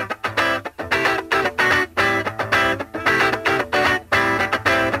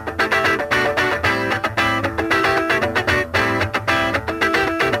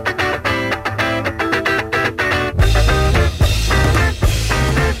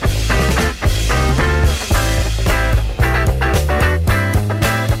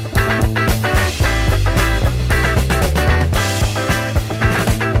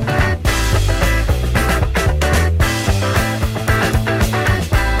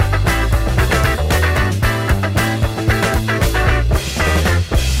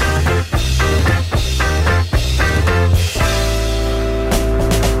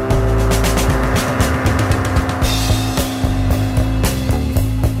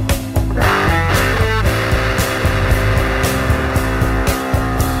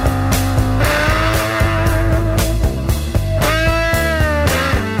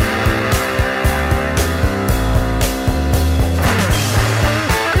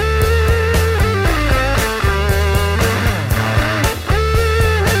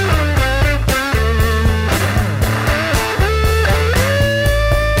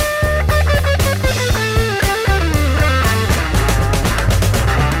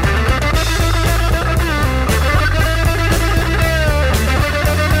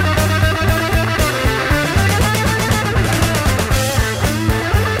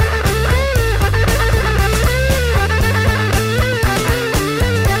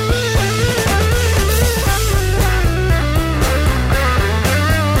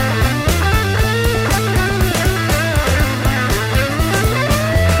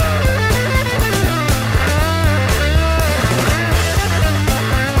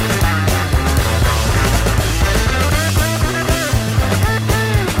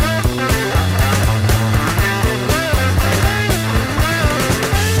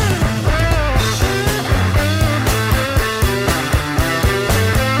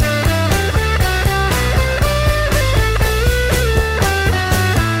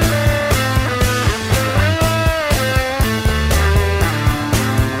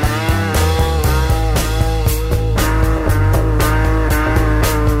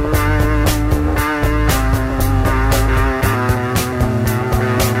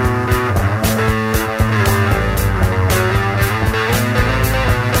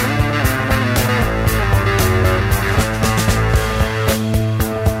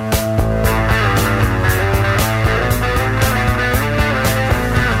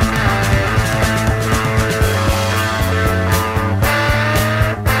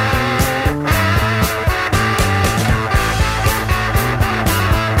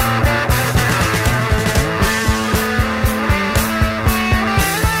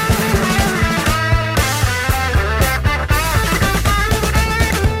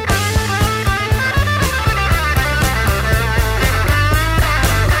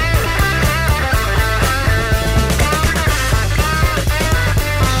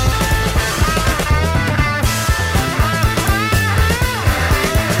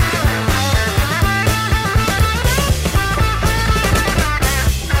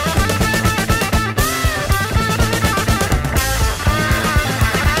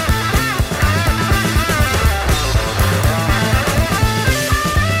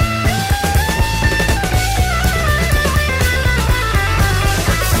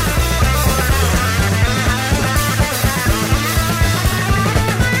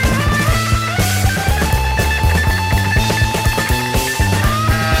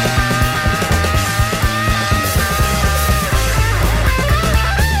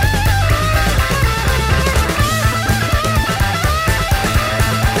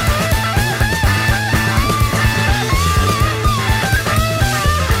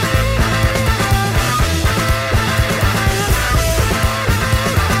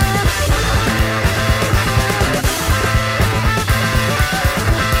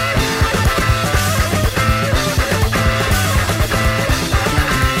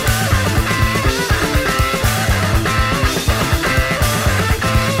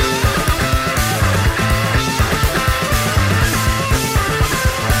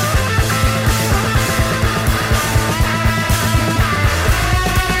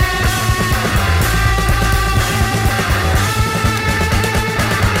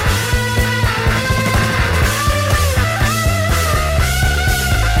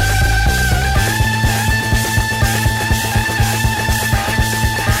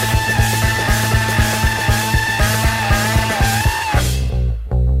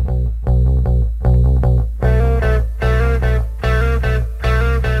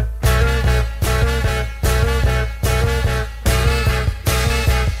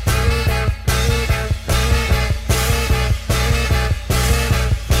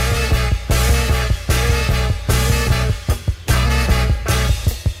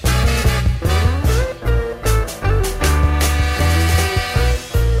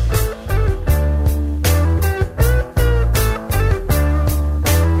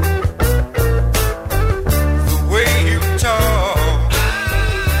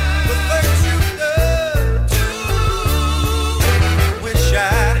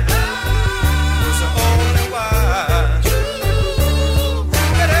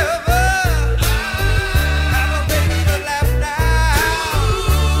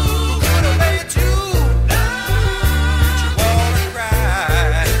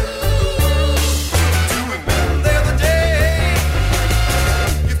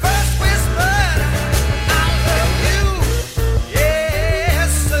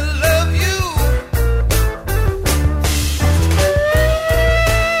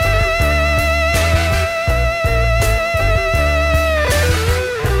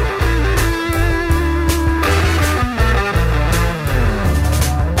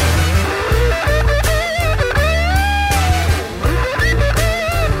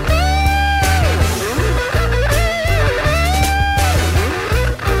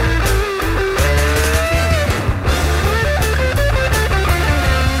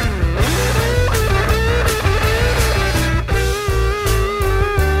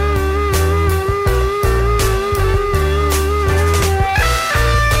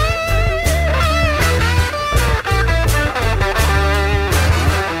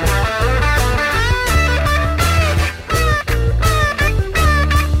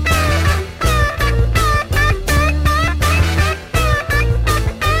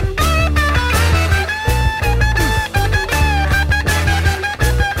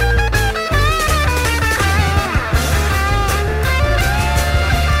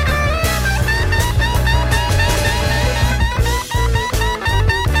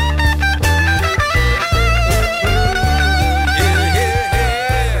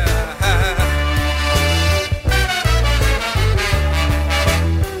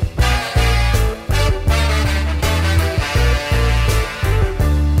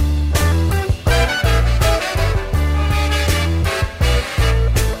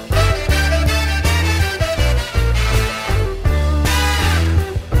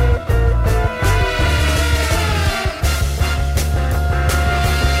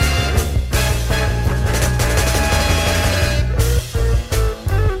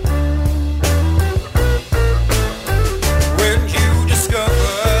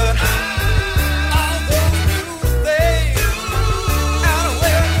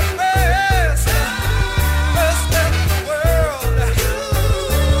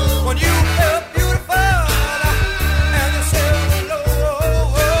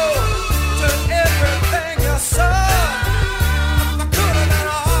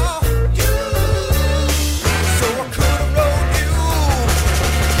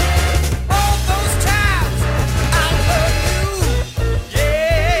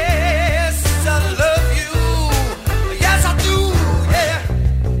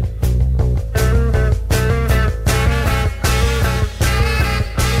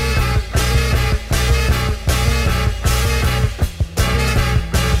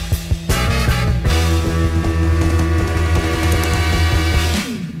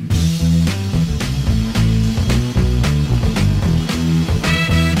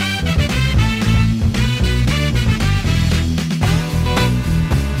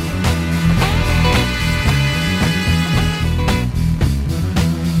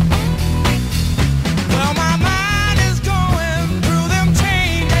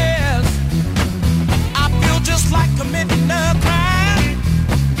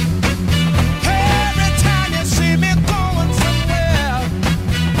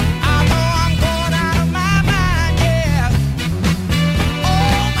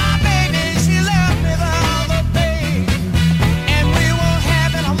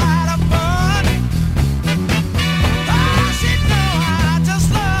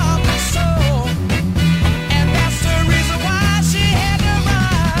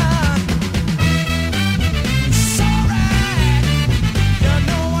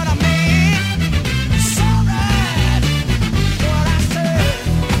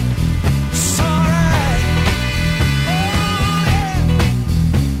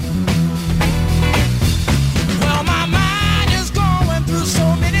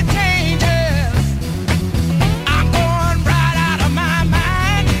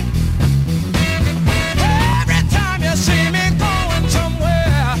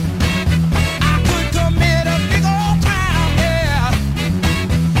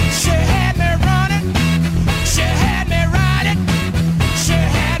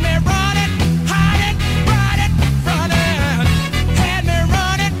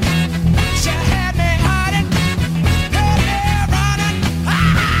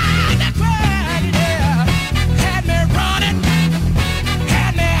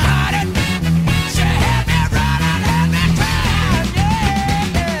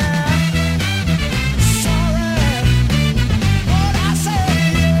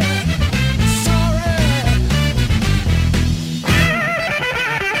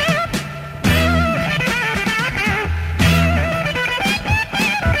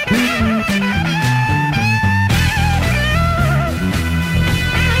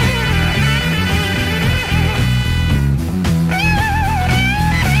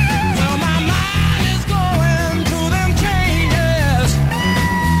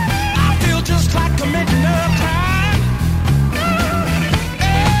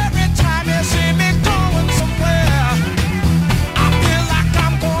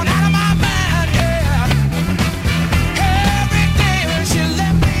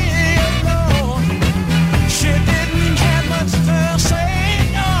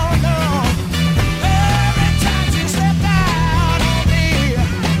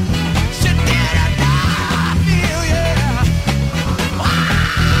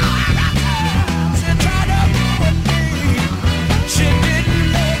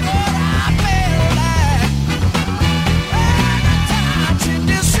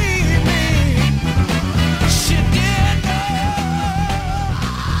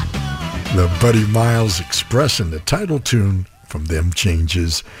 The Buddy Miles Express and the title tune from Them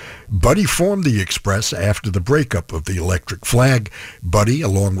Changes. Buddy formed the Express after the breakup of the Electric Flag. Buddy,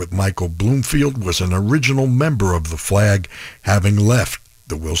 along with Michael Bloomfield, was an original member of the Flag, having left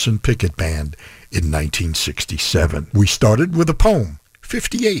the Wilson Pickett Band in 1967. We started with a poem,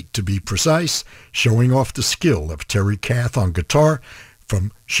 58 to be precise, showing off the skill of Terry Kath on guitar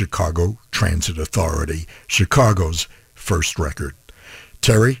from Chicago Transit Authority, Chicago's first record.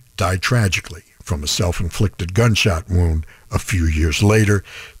 Terry died tragically from a self-inflicted gunshot wound a few years later.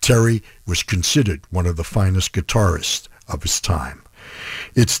 Terry was considered one of the finest guitarists of his time.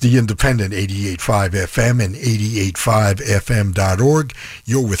 It's the Independent 88.5 FM and 88.5fm.org.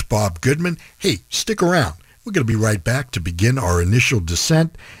 You're with Bob Goodman. Hey, stick around. We're going to be right back to begin our initial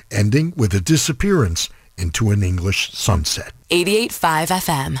descent, ending with a disappearance into an English sunset. 88.5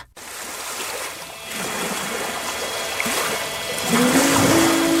 FM.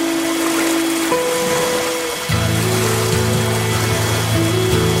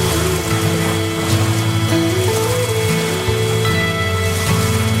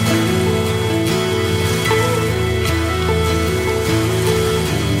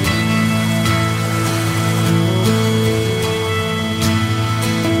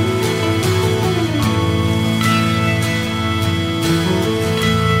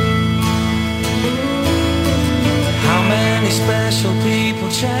 Special people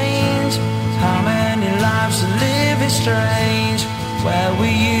change. How many lives are living strange? Where were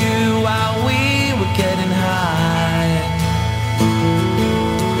you while we were getting high?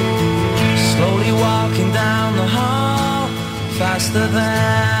 Slowly walking down the hall, faster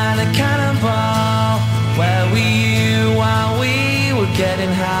than a cannonball. Where were you while we were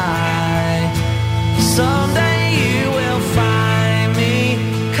getting high? Someday you will find me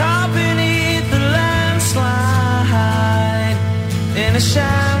caught beneath the landslide in a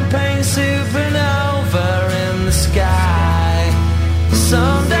champagne supernova in the sky.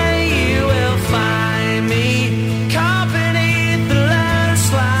 Someday you will find me caught beneath the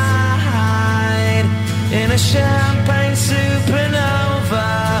landslide in a champagne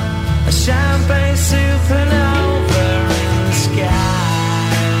supernova, a champagne supernova in the sky.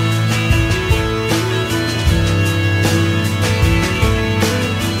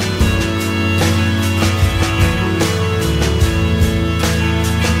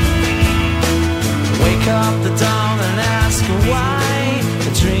 Wake up the dawn and ask her why.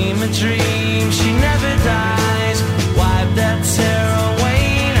 A dream, she never dies. Wipe that tear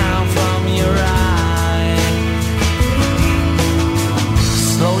away now from your eye.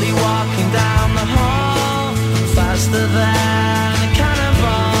 Slowly walking down the hall, faster than a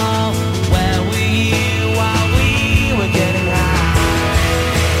cannonball. Where were you while we were getting high?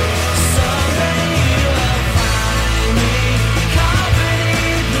 Someday you will find me caught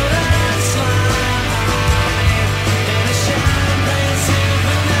beneath the landslide in a champagne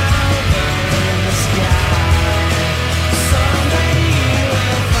supernova in the sky. Someday you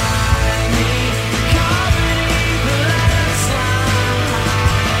will find me caught beneath the landslide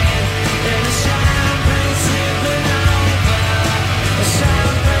in a champagne supernova, a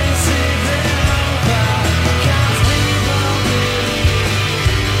champagne supernova. 'Cause people believe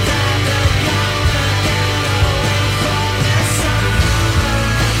that they're gonna get away from the sun.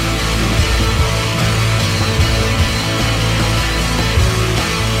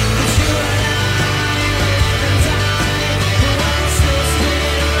 But you and I live and die, the world's still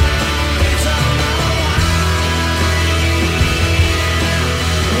spinning around. We don't know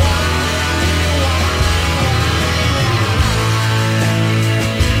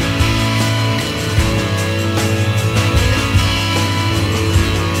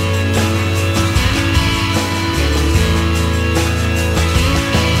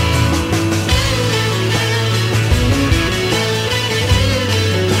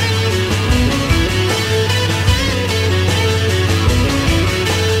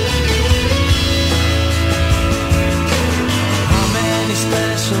how many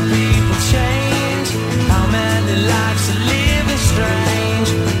special people change. How many lives are living strange.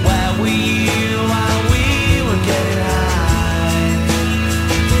 Where were you while we were getting high?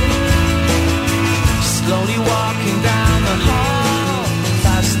 Slowly walking down the hall,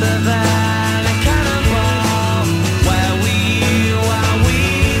 faster than a cannonball. Where were you while we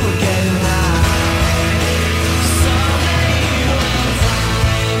were getting high? Someday you will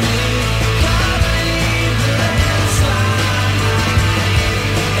find me caught beneath the landslide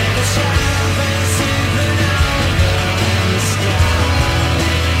in a champagne supernova in the sky.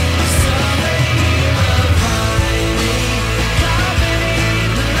 Someday you will find me caught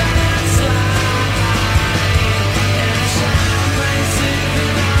beneath the landslide in a champagne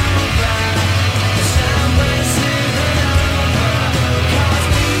supernova.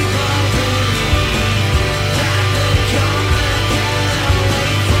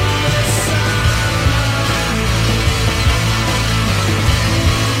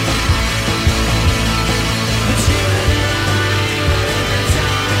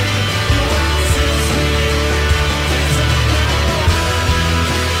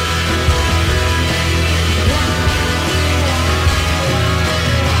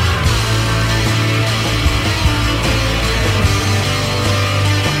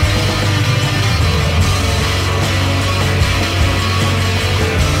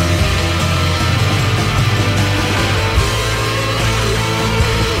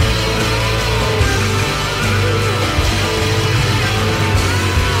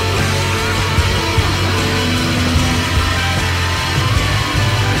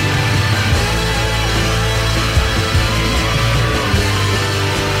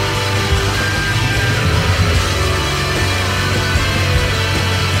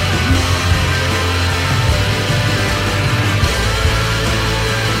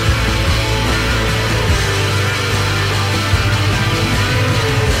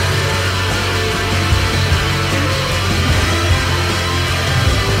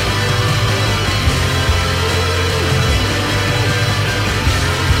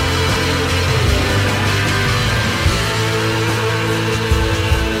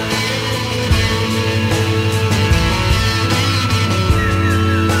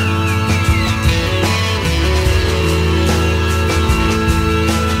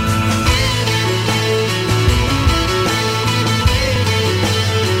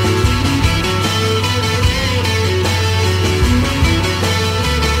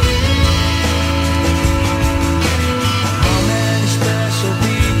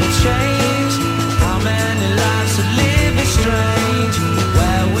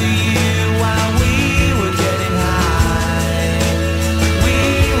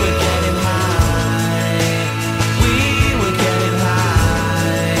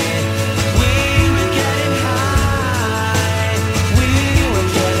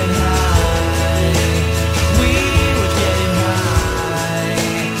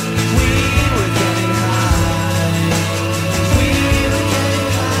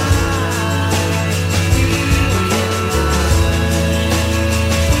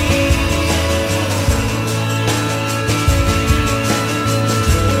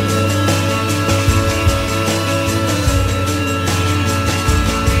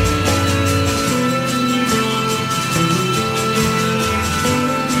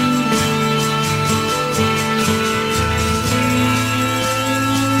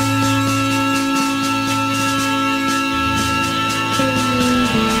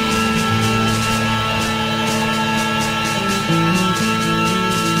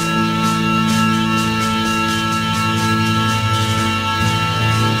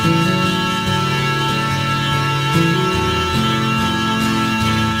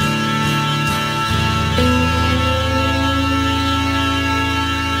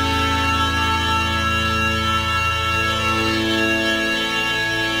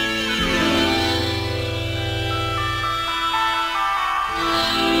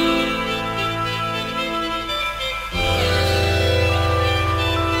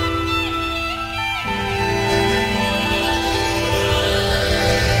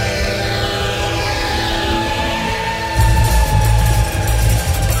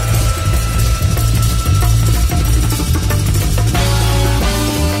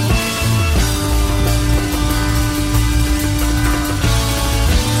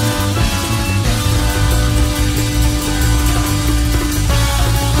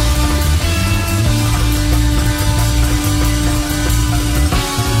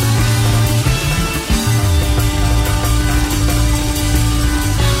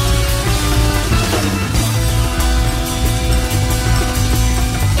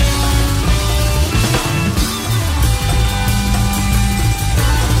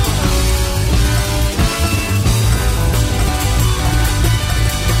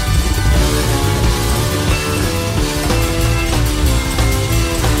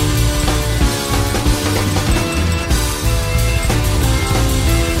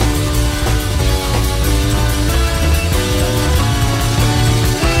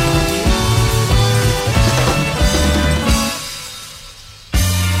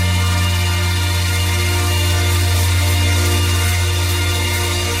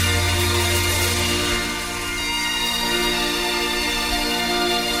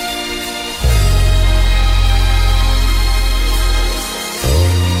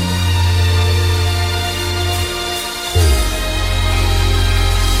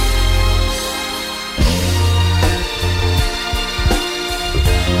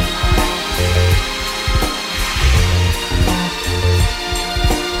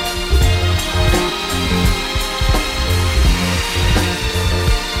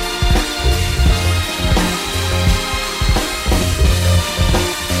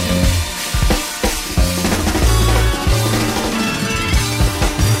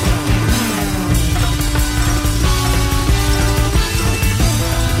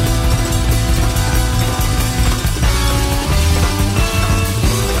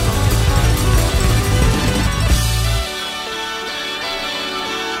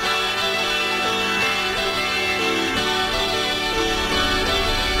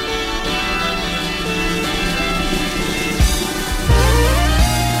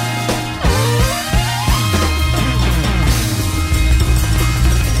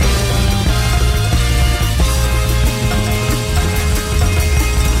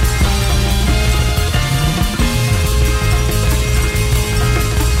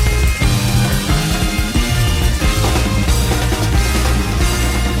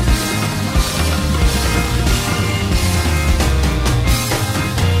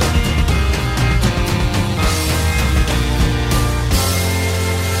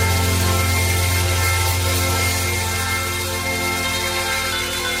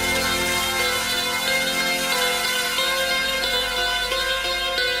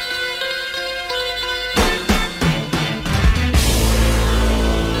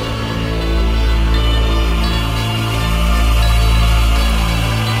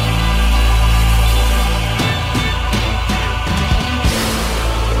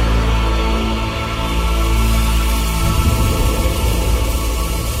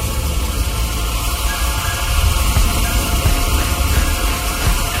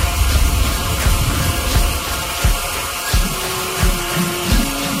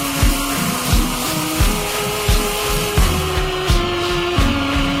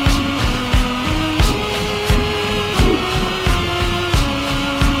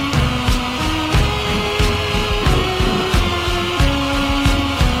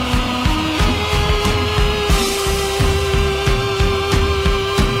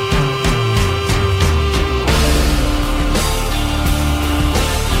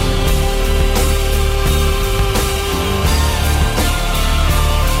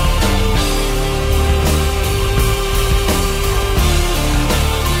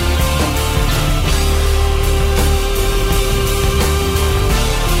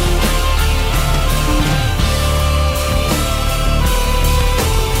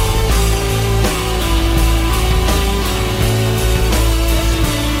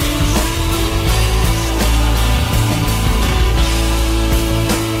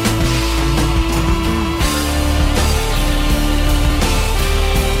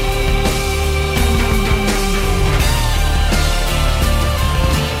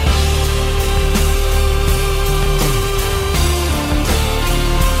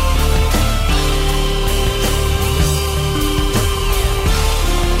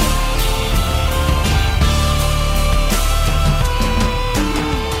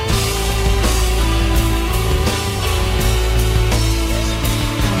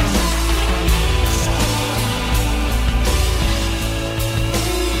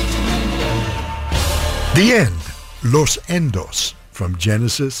 The End, Los Endos, from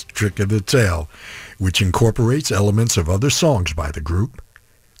Genesis' Trick of the Tail, which incorporates elements of other songs by the group,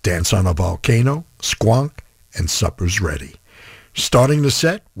 Dance on a Volcano, Squonk, and Supper's Ready. Starting the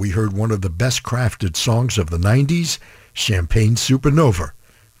set, we heard one of the best crafted songs of the 90s, Champagne Supernova,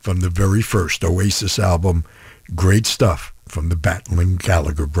 from the very first Oasis album, Great Stuff from the Battling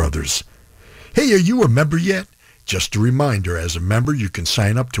Gallagher Brothers. Hey, are you a member yet? Just a reminder, as a member, you can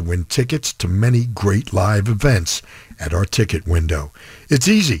sign up to win tickets to many great live events at our ticket window. It's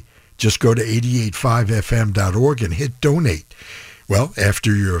easy. Just go to 885fm.org and hit donate. Well,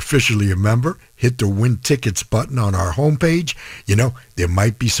 after you're officially a member, hit the Win Tickets button on our homepage. You know, there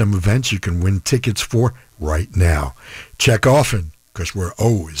might be some events you can win tickets for right now. Check often, because we're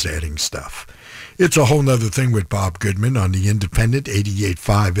always adding stuff. It's a whole nother thing with Bob Goodman on the Independent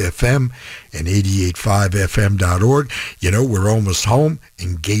 88.5 FM and 88.5fm.org. You know, we're almost home,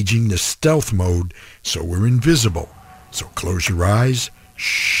 engaging the stealth mode, so we're invisible. So close your eyes,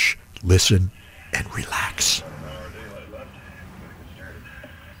 shh, listen, and relax. Is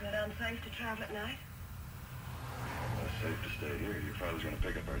it unsafe to travel at night? It's safe to stay here. Your father's going to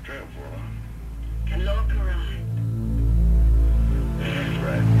pick up our trail for long. Can Lorca ride? Yeah, he's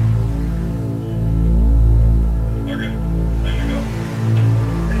right. Okay, time to go.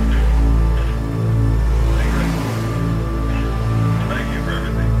 Thank you for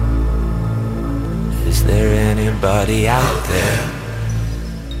everything. Is there anybody out there?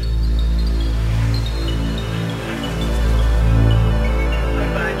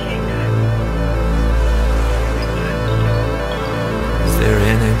 Goodbye, King. Is there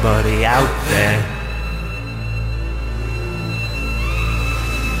anybody out there?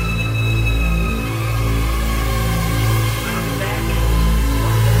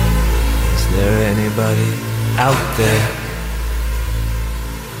 Is there anybody out there? Is there anybody out there?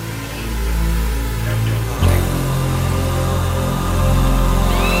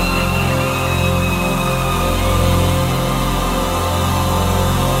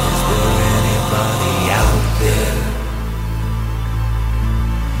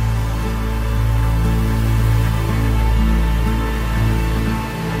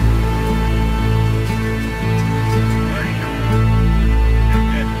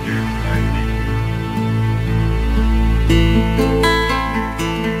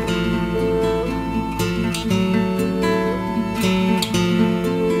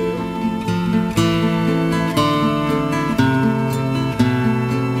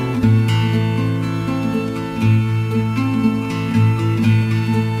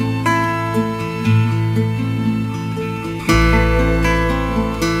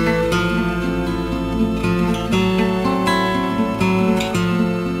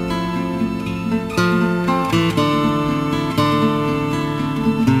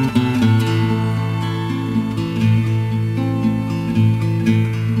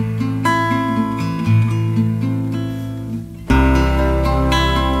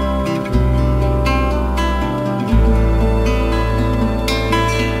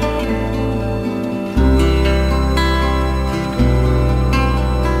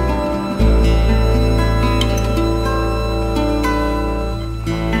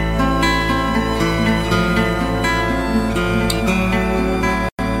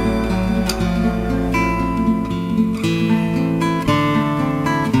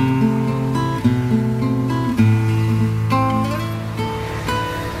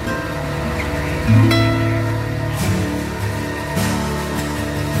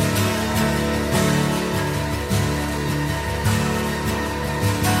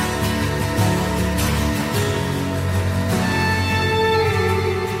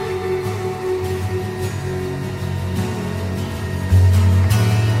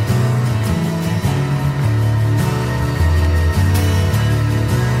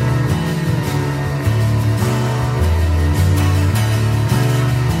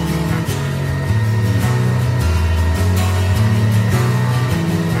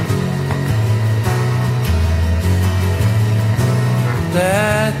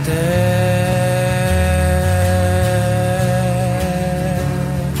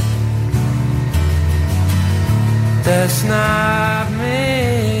 That's not me.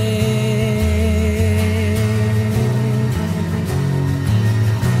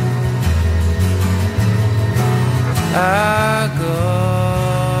 I go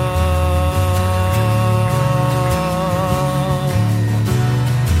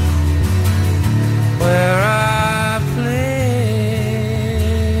where I please.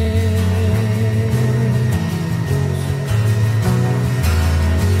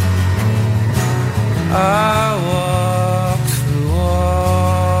 I walk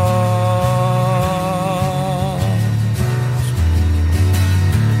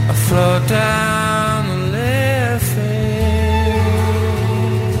down the left face.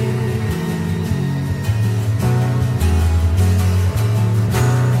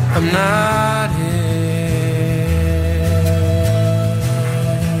 I'm not here.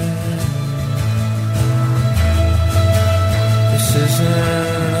 This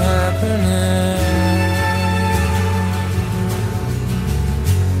isn't happening.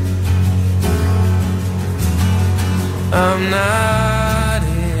 I'm not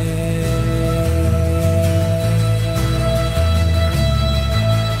here.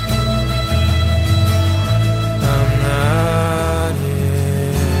 I'm not here.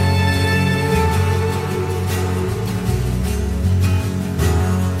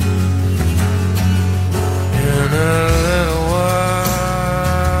 In a little while,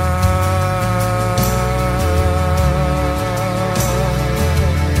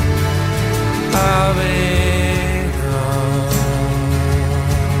 I'll be gone.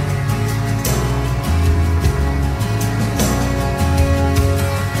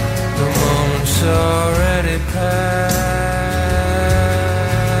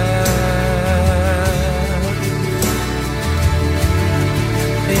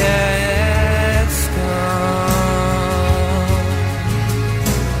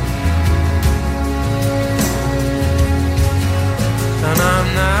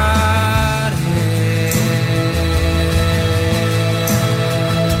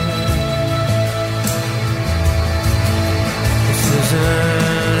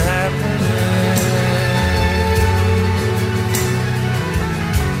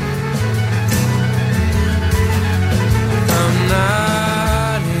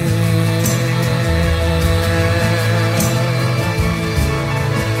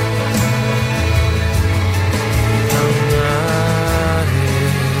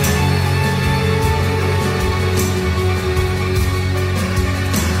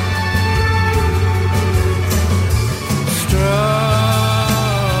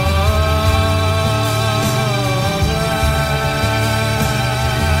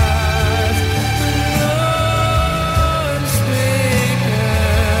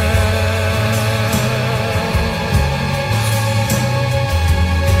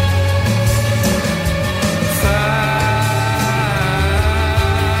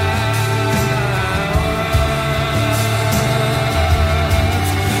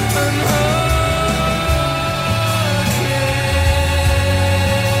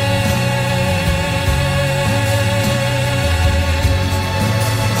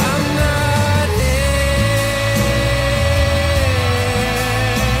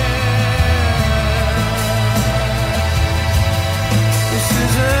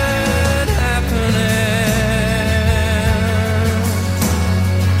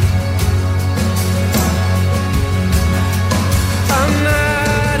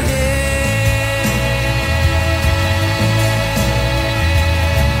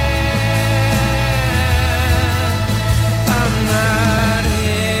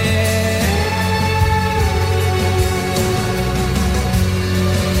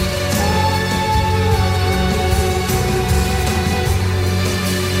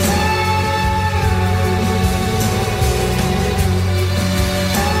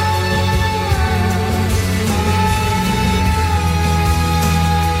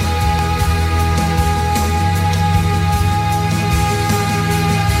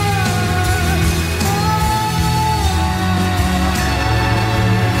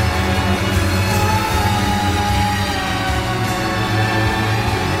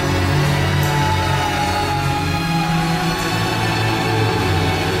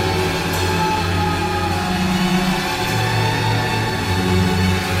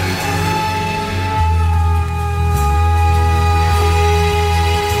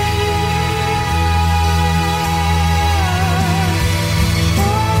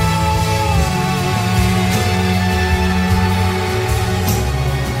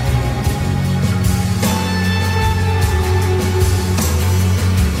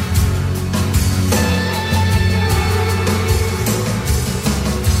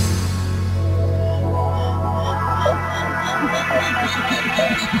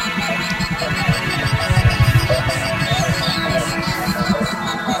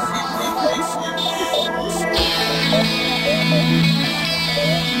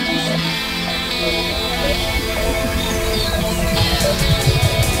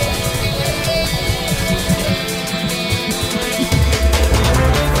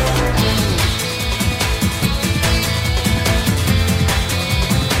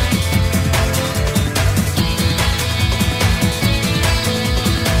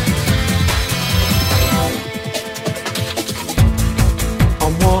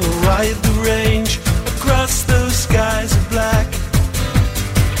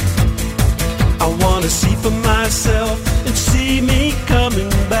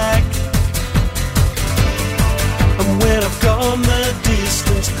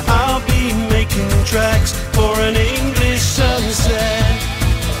 tracks for an English sunset.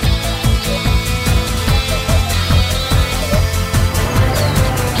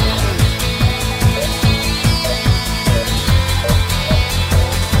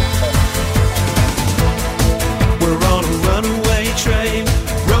 We're on a runaway train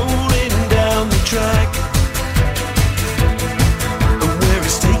rolling down the track, and where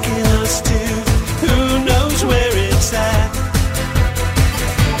it's taking us to, who knows where it's at.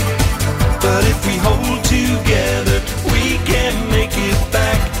 But if we hold together, we can make it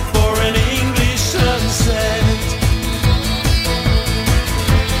back for an English sunset.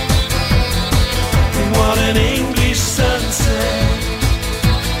 What an English sunset.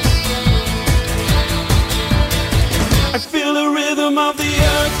 I feel the rhythm of the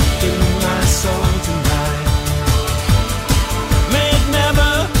earth in my soul tonight. May it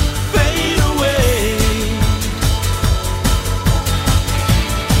never fade away.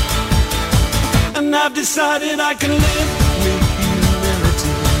 And I've decided I can live with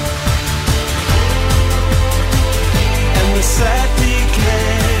humility and the sad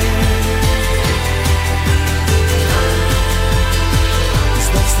decay. 'Cause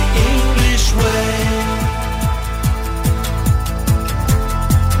that's the English way.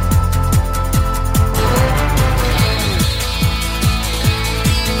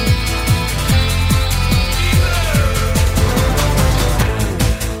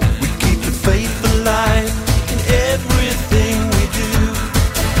 We keep the faith alive in everything we do.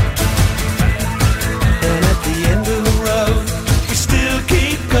 And at the end of the road, we still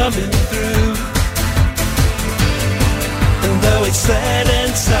keep coming through. And though it's sad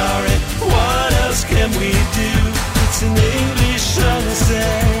and sorry, what else can we do? It's an English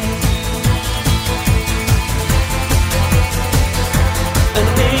sunset. An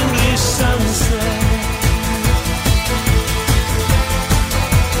English sunset.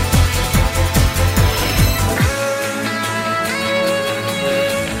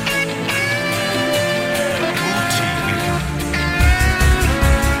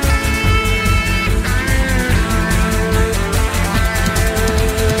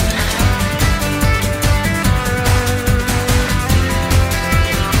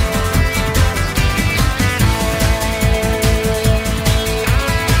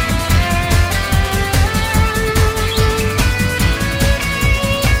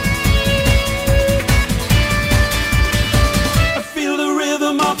 I feel the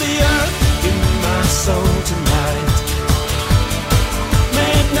rhythm of the earth in my soul tonight.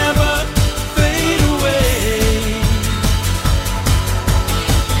 May it never fade away.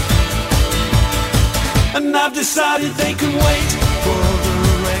 And I've decided they can wait for the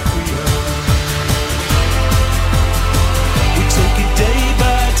requiem. We take it day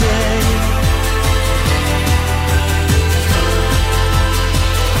by day.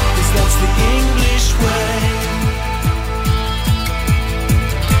 'Cause that's the English way.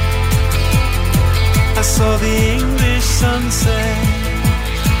 I saw the English sunset.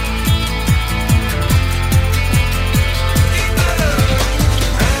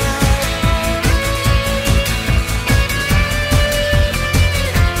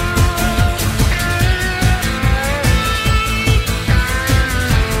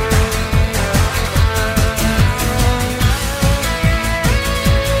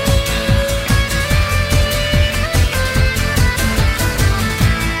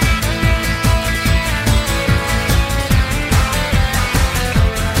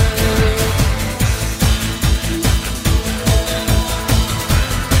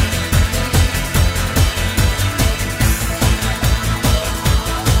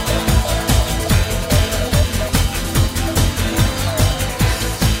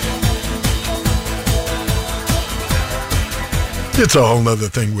 It's a whole nother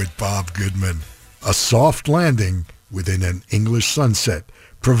thing with Bob Goodman. A soft landing within an English sunset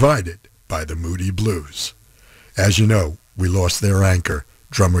provided by the Moody Blues. As you know, we lost their anchor,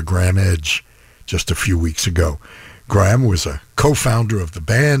 drummer Graham Edge, just a few weeks ago. Graham was a co-founder of the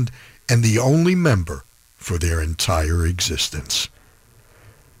band and the only member for their entire existence.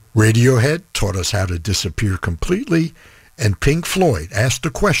 Radiohead taught us how to disappear completely, and Pink Floyd asked a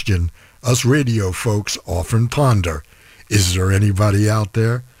question us radio folks often ponder. Is there anybody out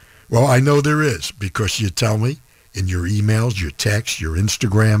there? Well, I know there is, because you tell me in your emails, your texts, your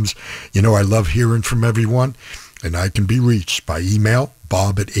Instagrams. You know, I love hearing from everyone, and I can be reached by email,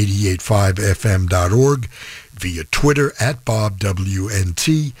 bob@885fm.org, via Twitter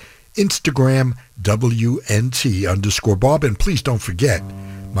 @BobWNT, Instagram, WNT_Bob, and please don't forget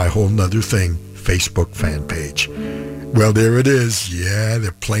my Whole Nother Thing Facebook fan page. Well, there it is. Yeah,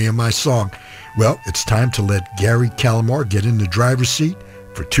 they're playing my song. Well, it's time to let Gary Calamar get in the driver's seat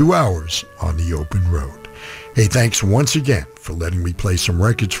for 2 hours on the open road. Hey, thanks once again for letting me play some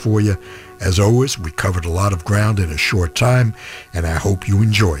records for you. As always, we covered a lot of ground in a short time, and I hope you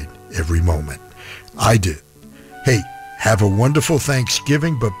enjoyed every moment. I did. Hey, have a wonderful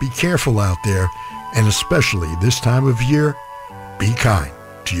Thanksgiving, but be careful out there, and especially this time of year, be kind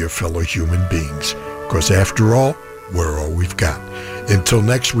to your fellow human beings, because after all, we're all we've got. Until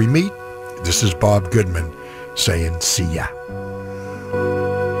next we meet, this is Bob Goodman saying see ya.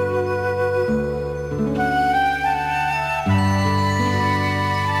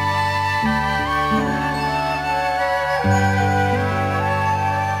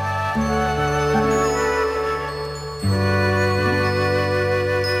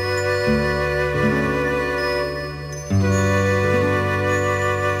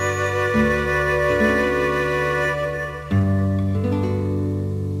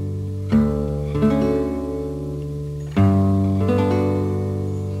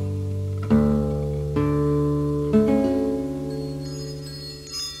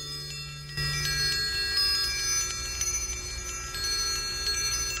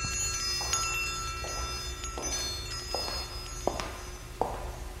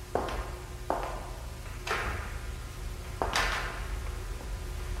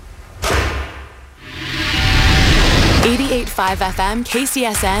 FM,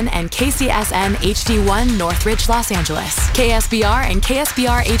 KCSN, and KCSN HD1 Northridge, Los Angeles. KSBR and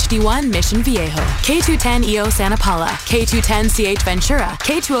KSBR HD1 Mission Viejo. K210 EO Santa Paula. K210 CH Ventura.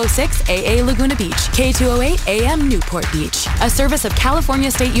 K206 AA Laguna Beach. K208 AM Newport Beach. A service of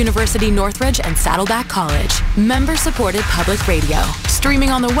California State University Northridge and Saddleback College. Member-supported public radio. Streaming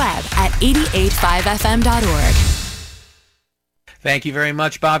on the web at 885fm.org. Thank you very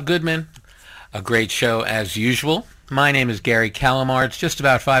much, Bob Goodman. A great show as usual. My name is Gary Calamar. It's just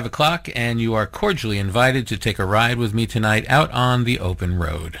about 5 o'clock, and you are cordially invited to take a ride with me tonight out on the open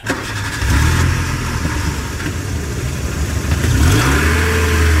road.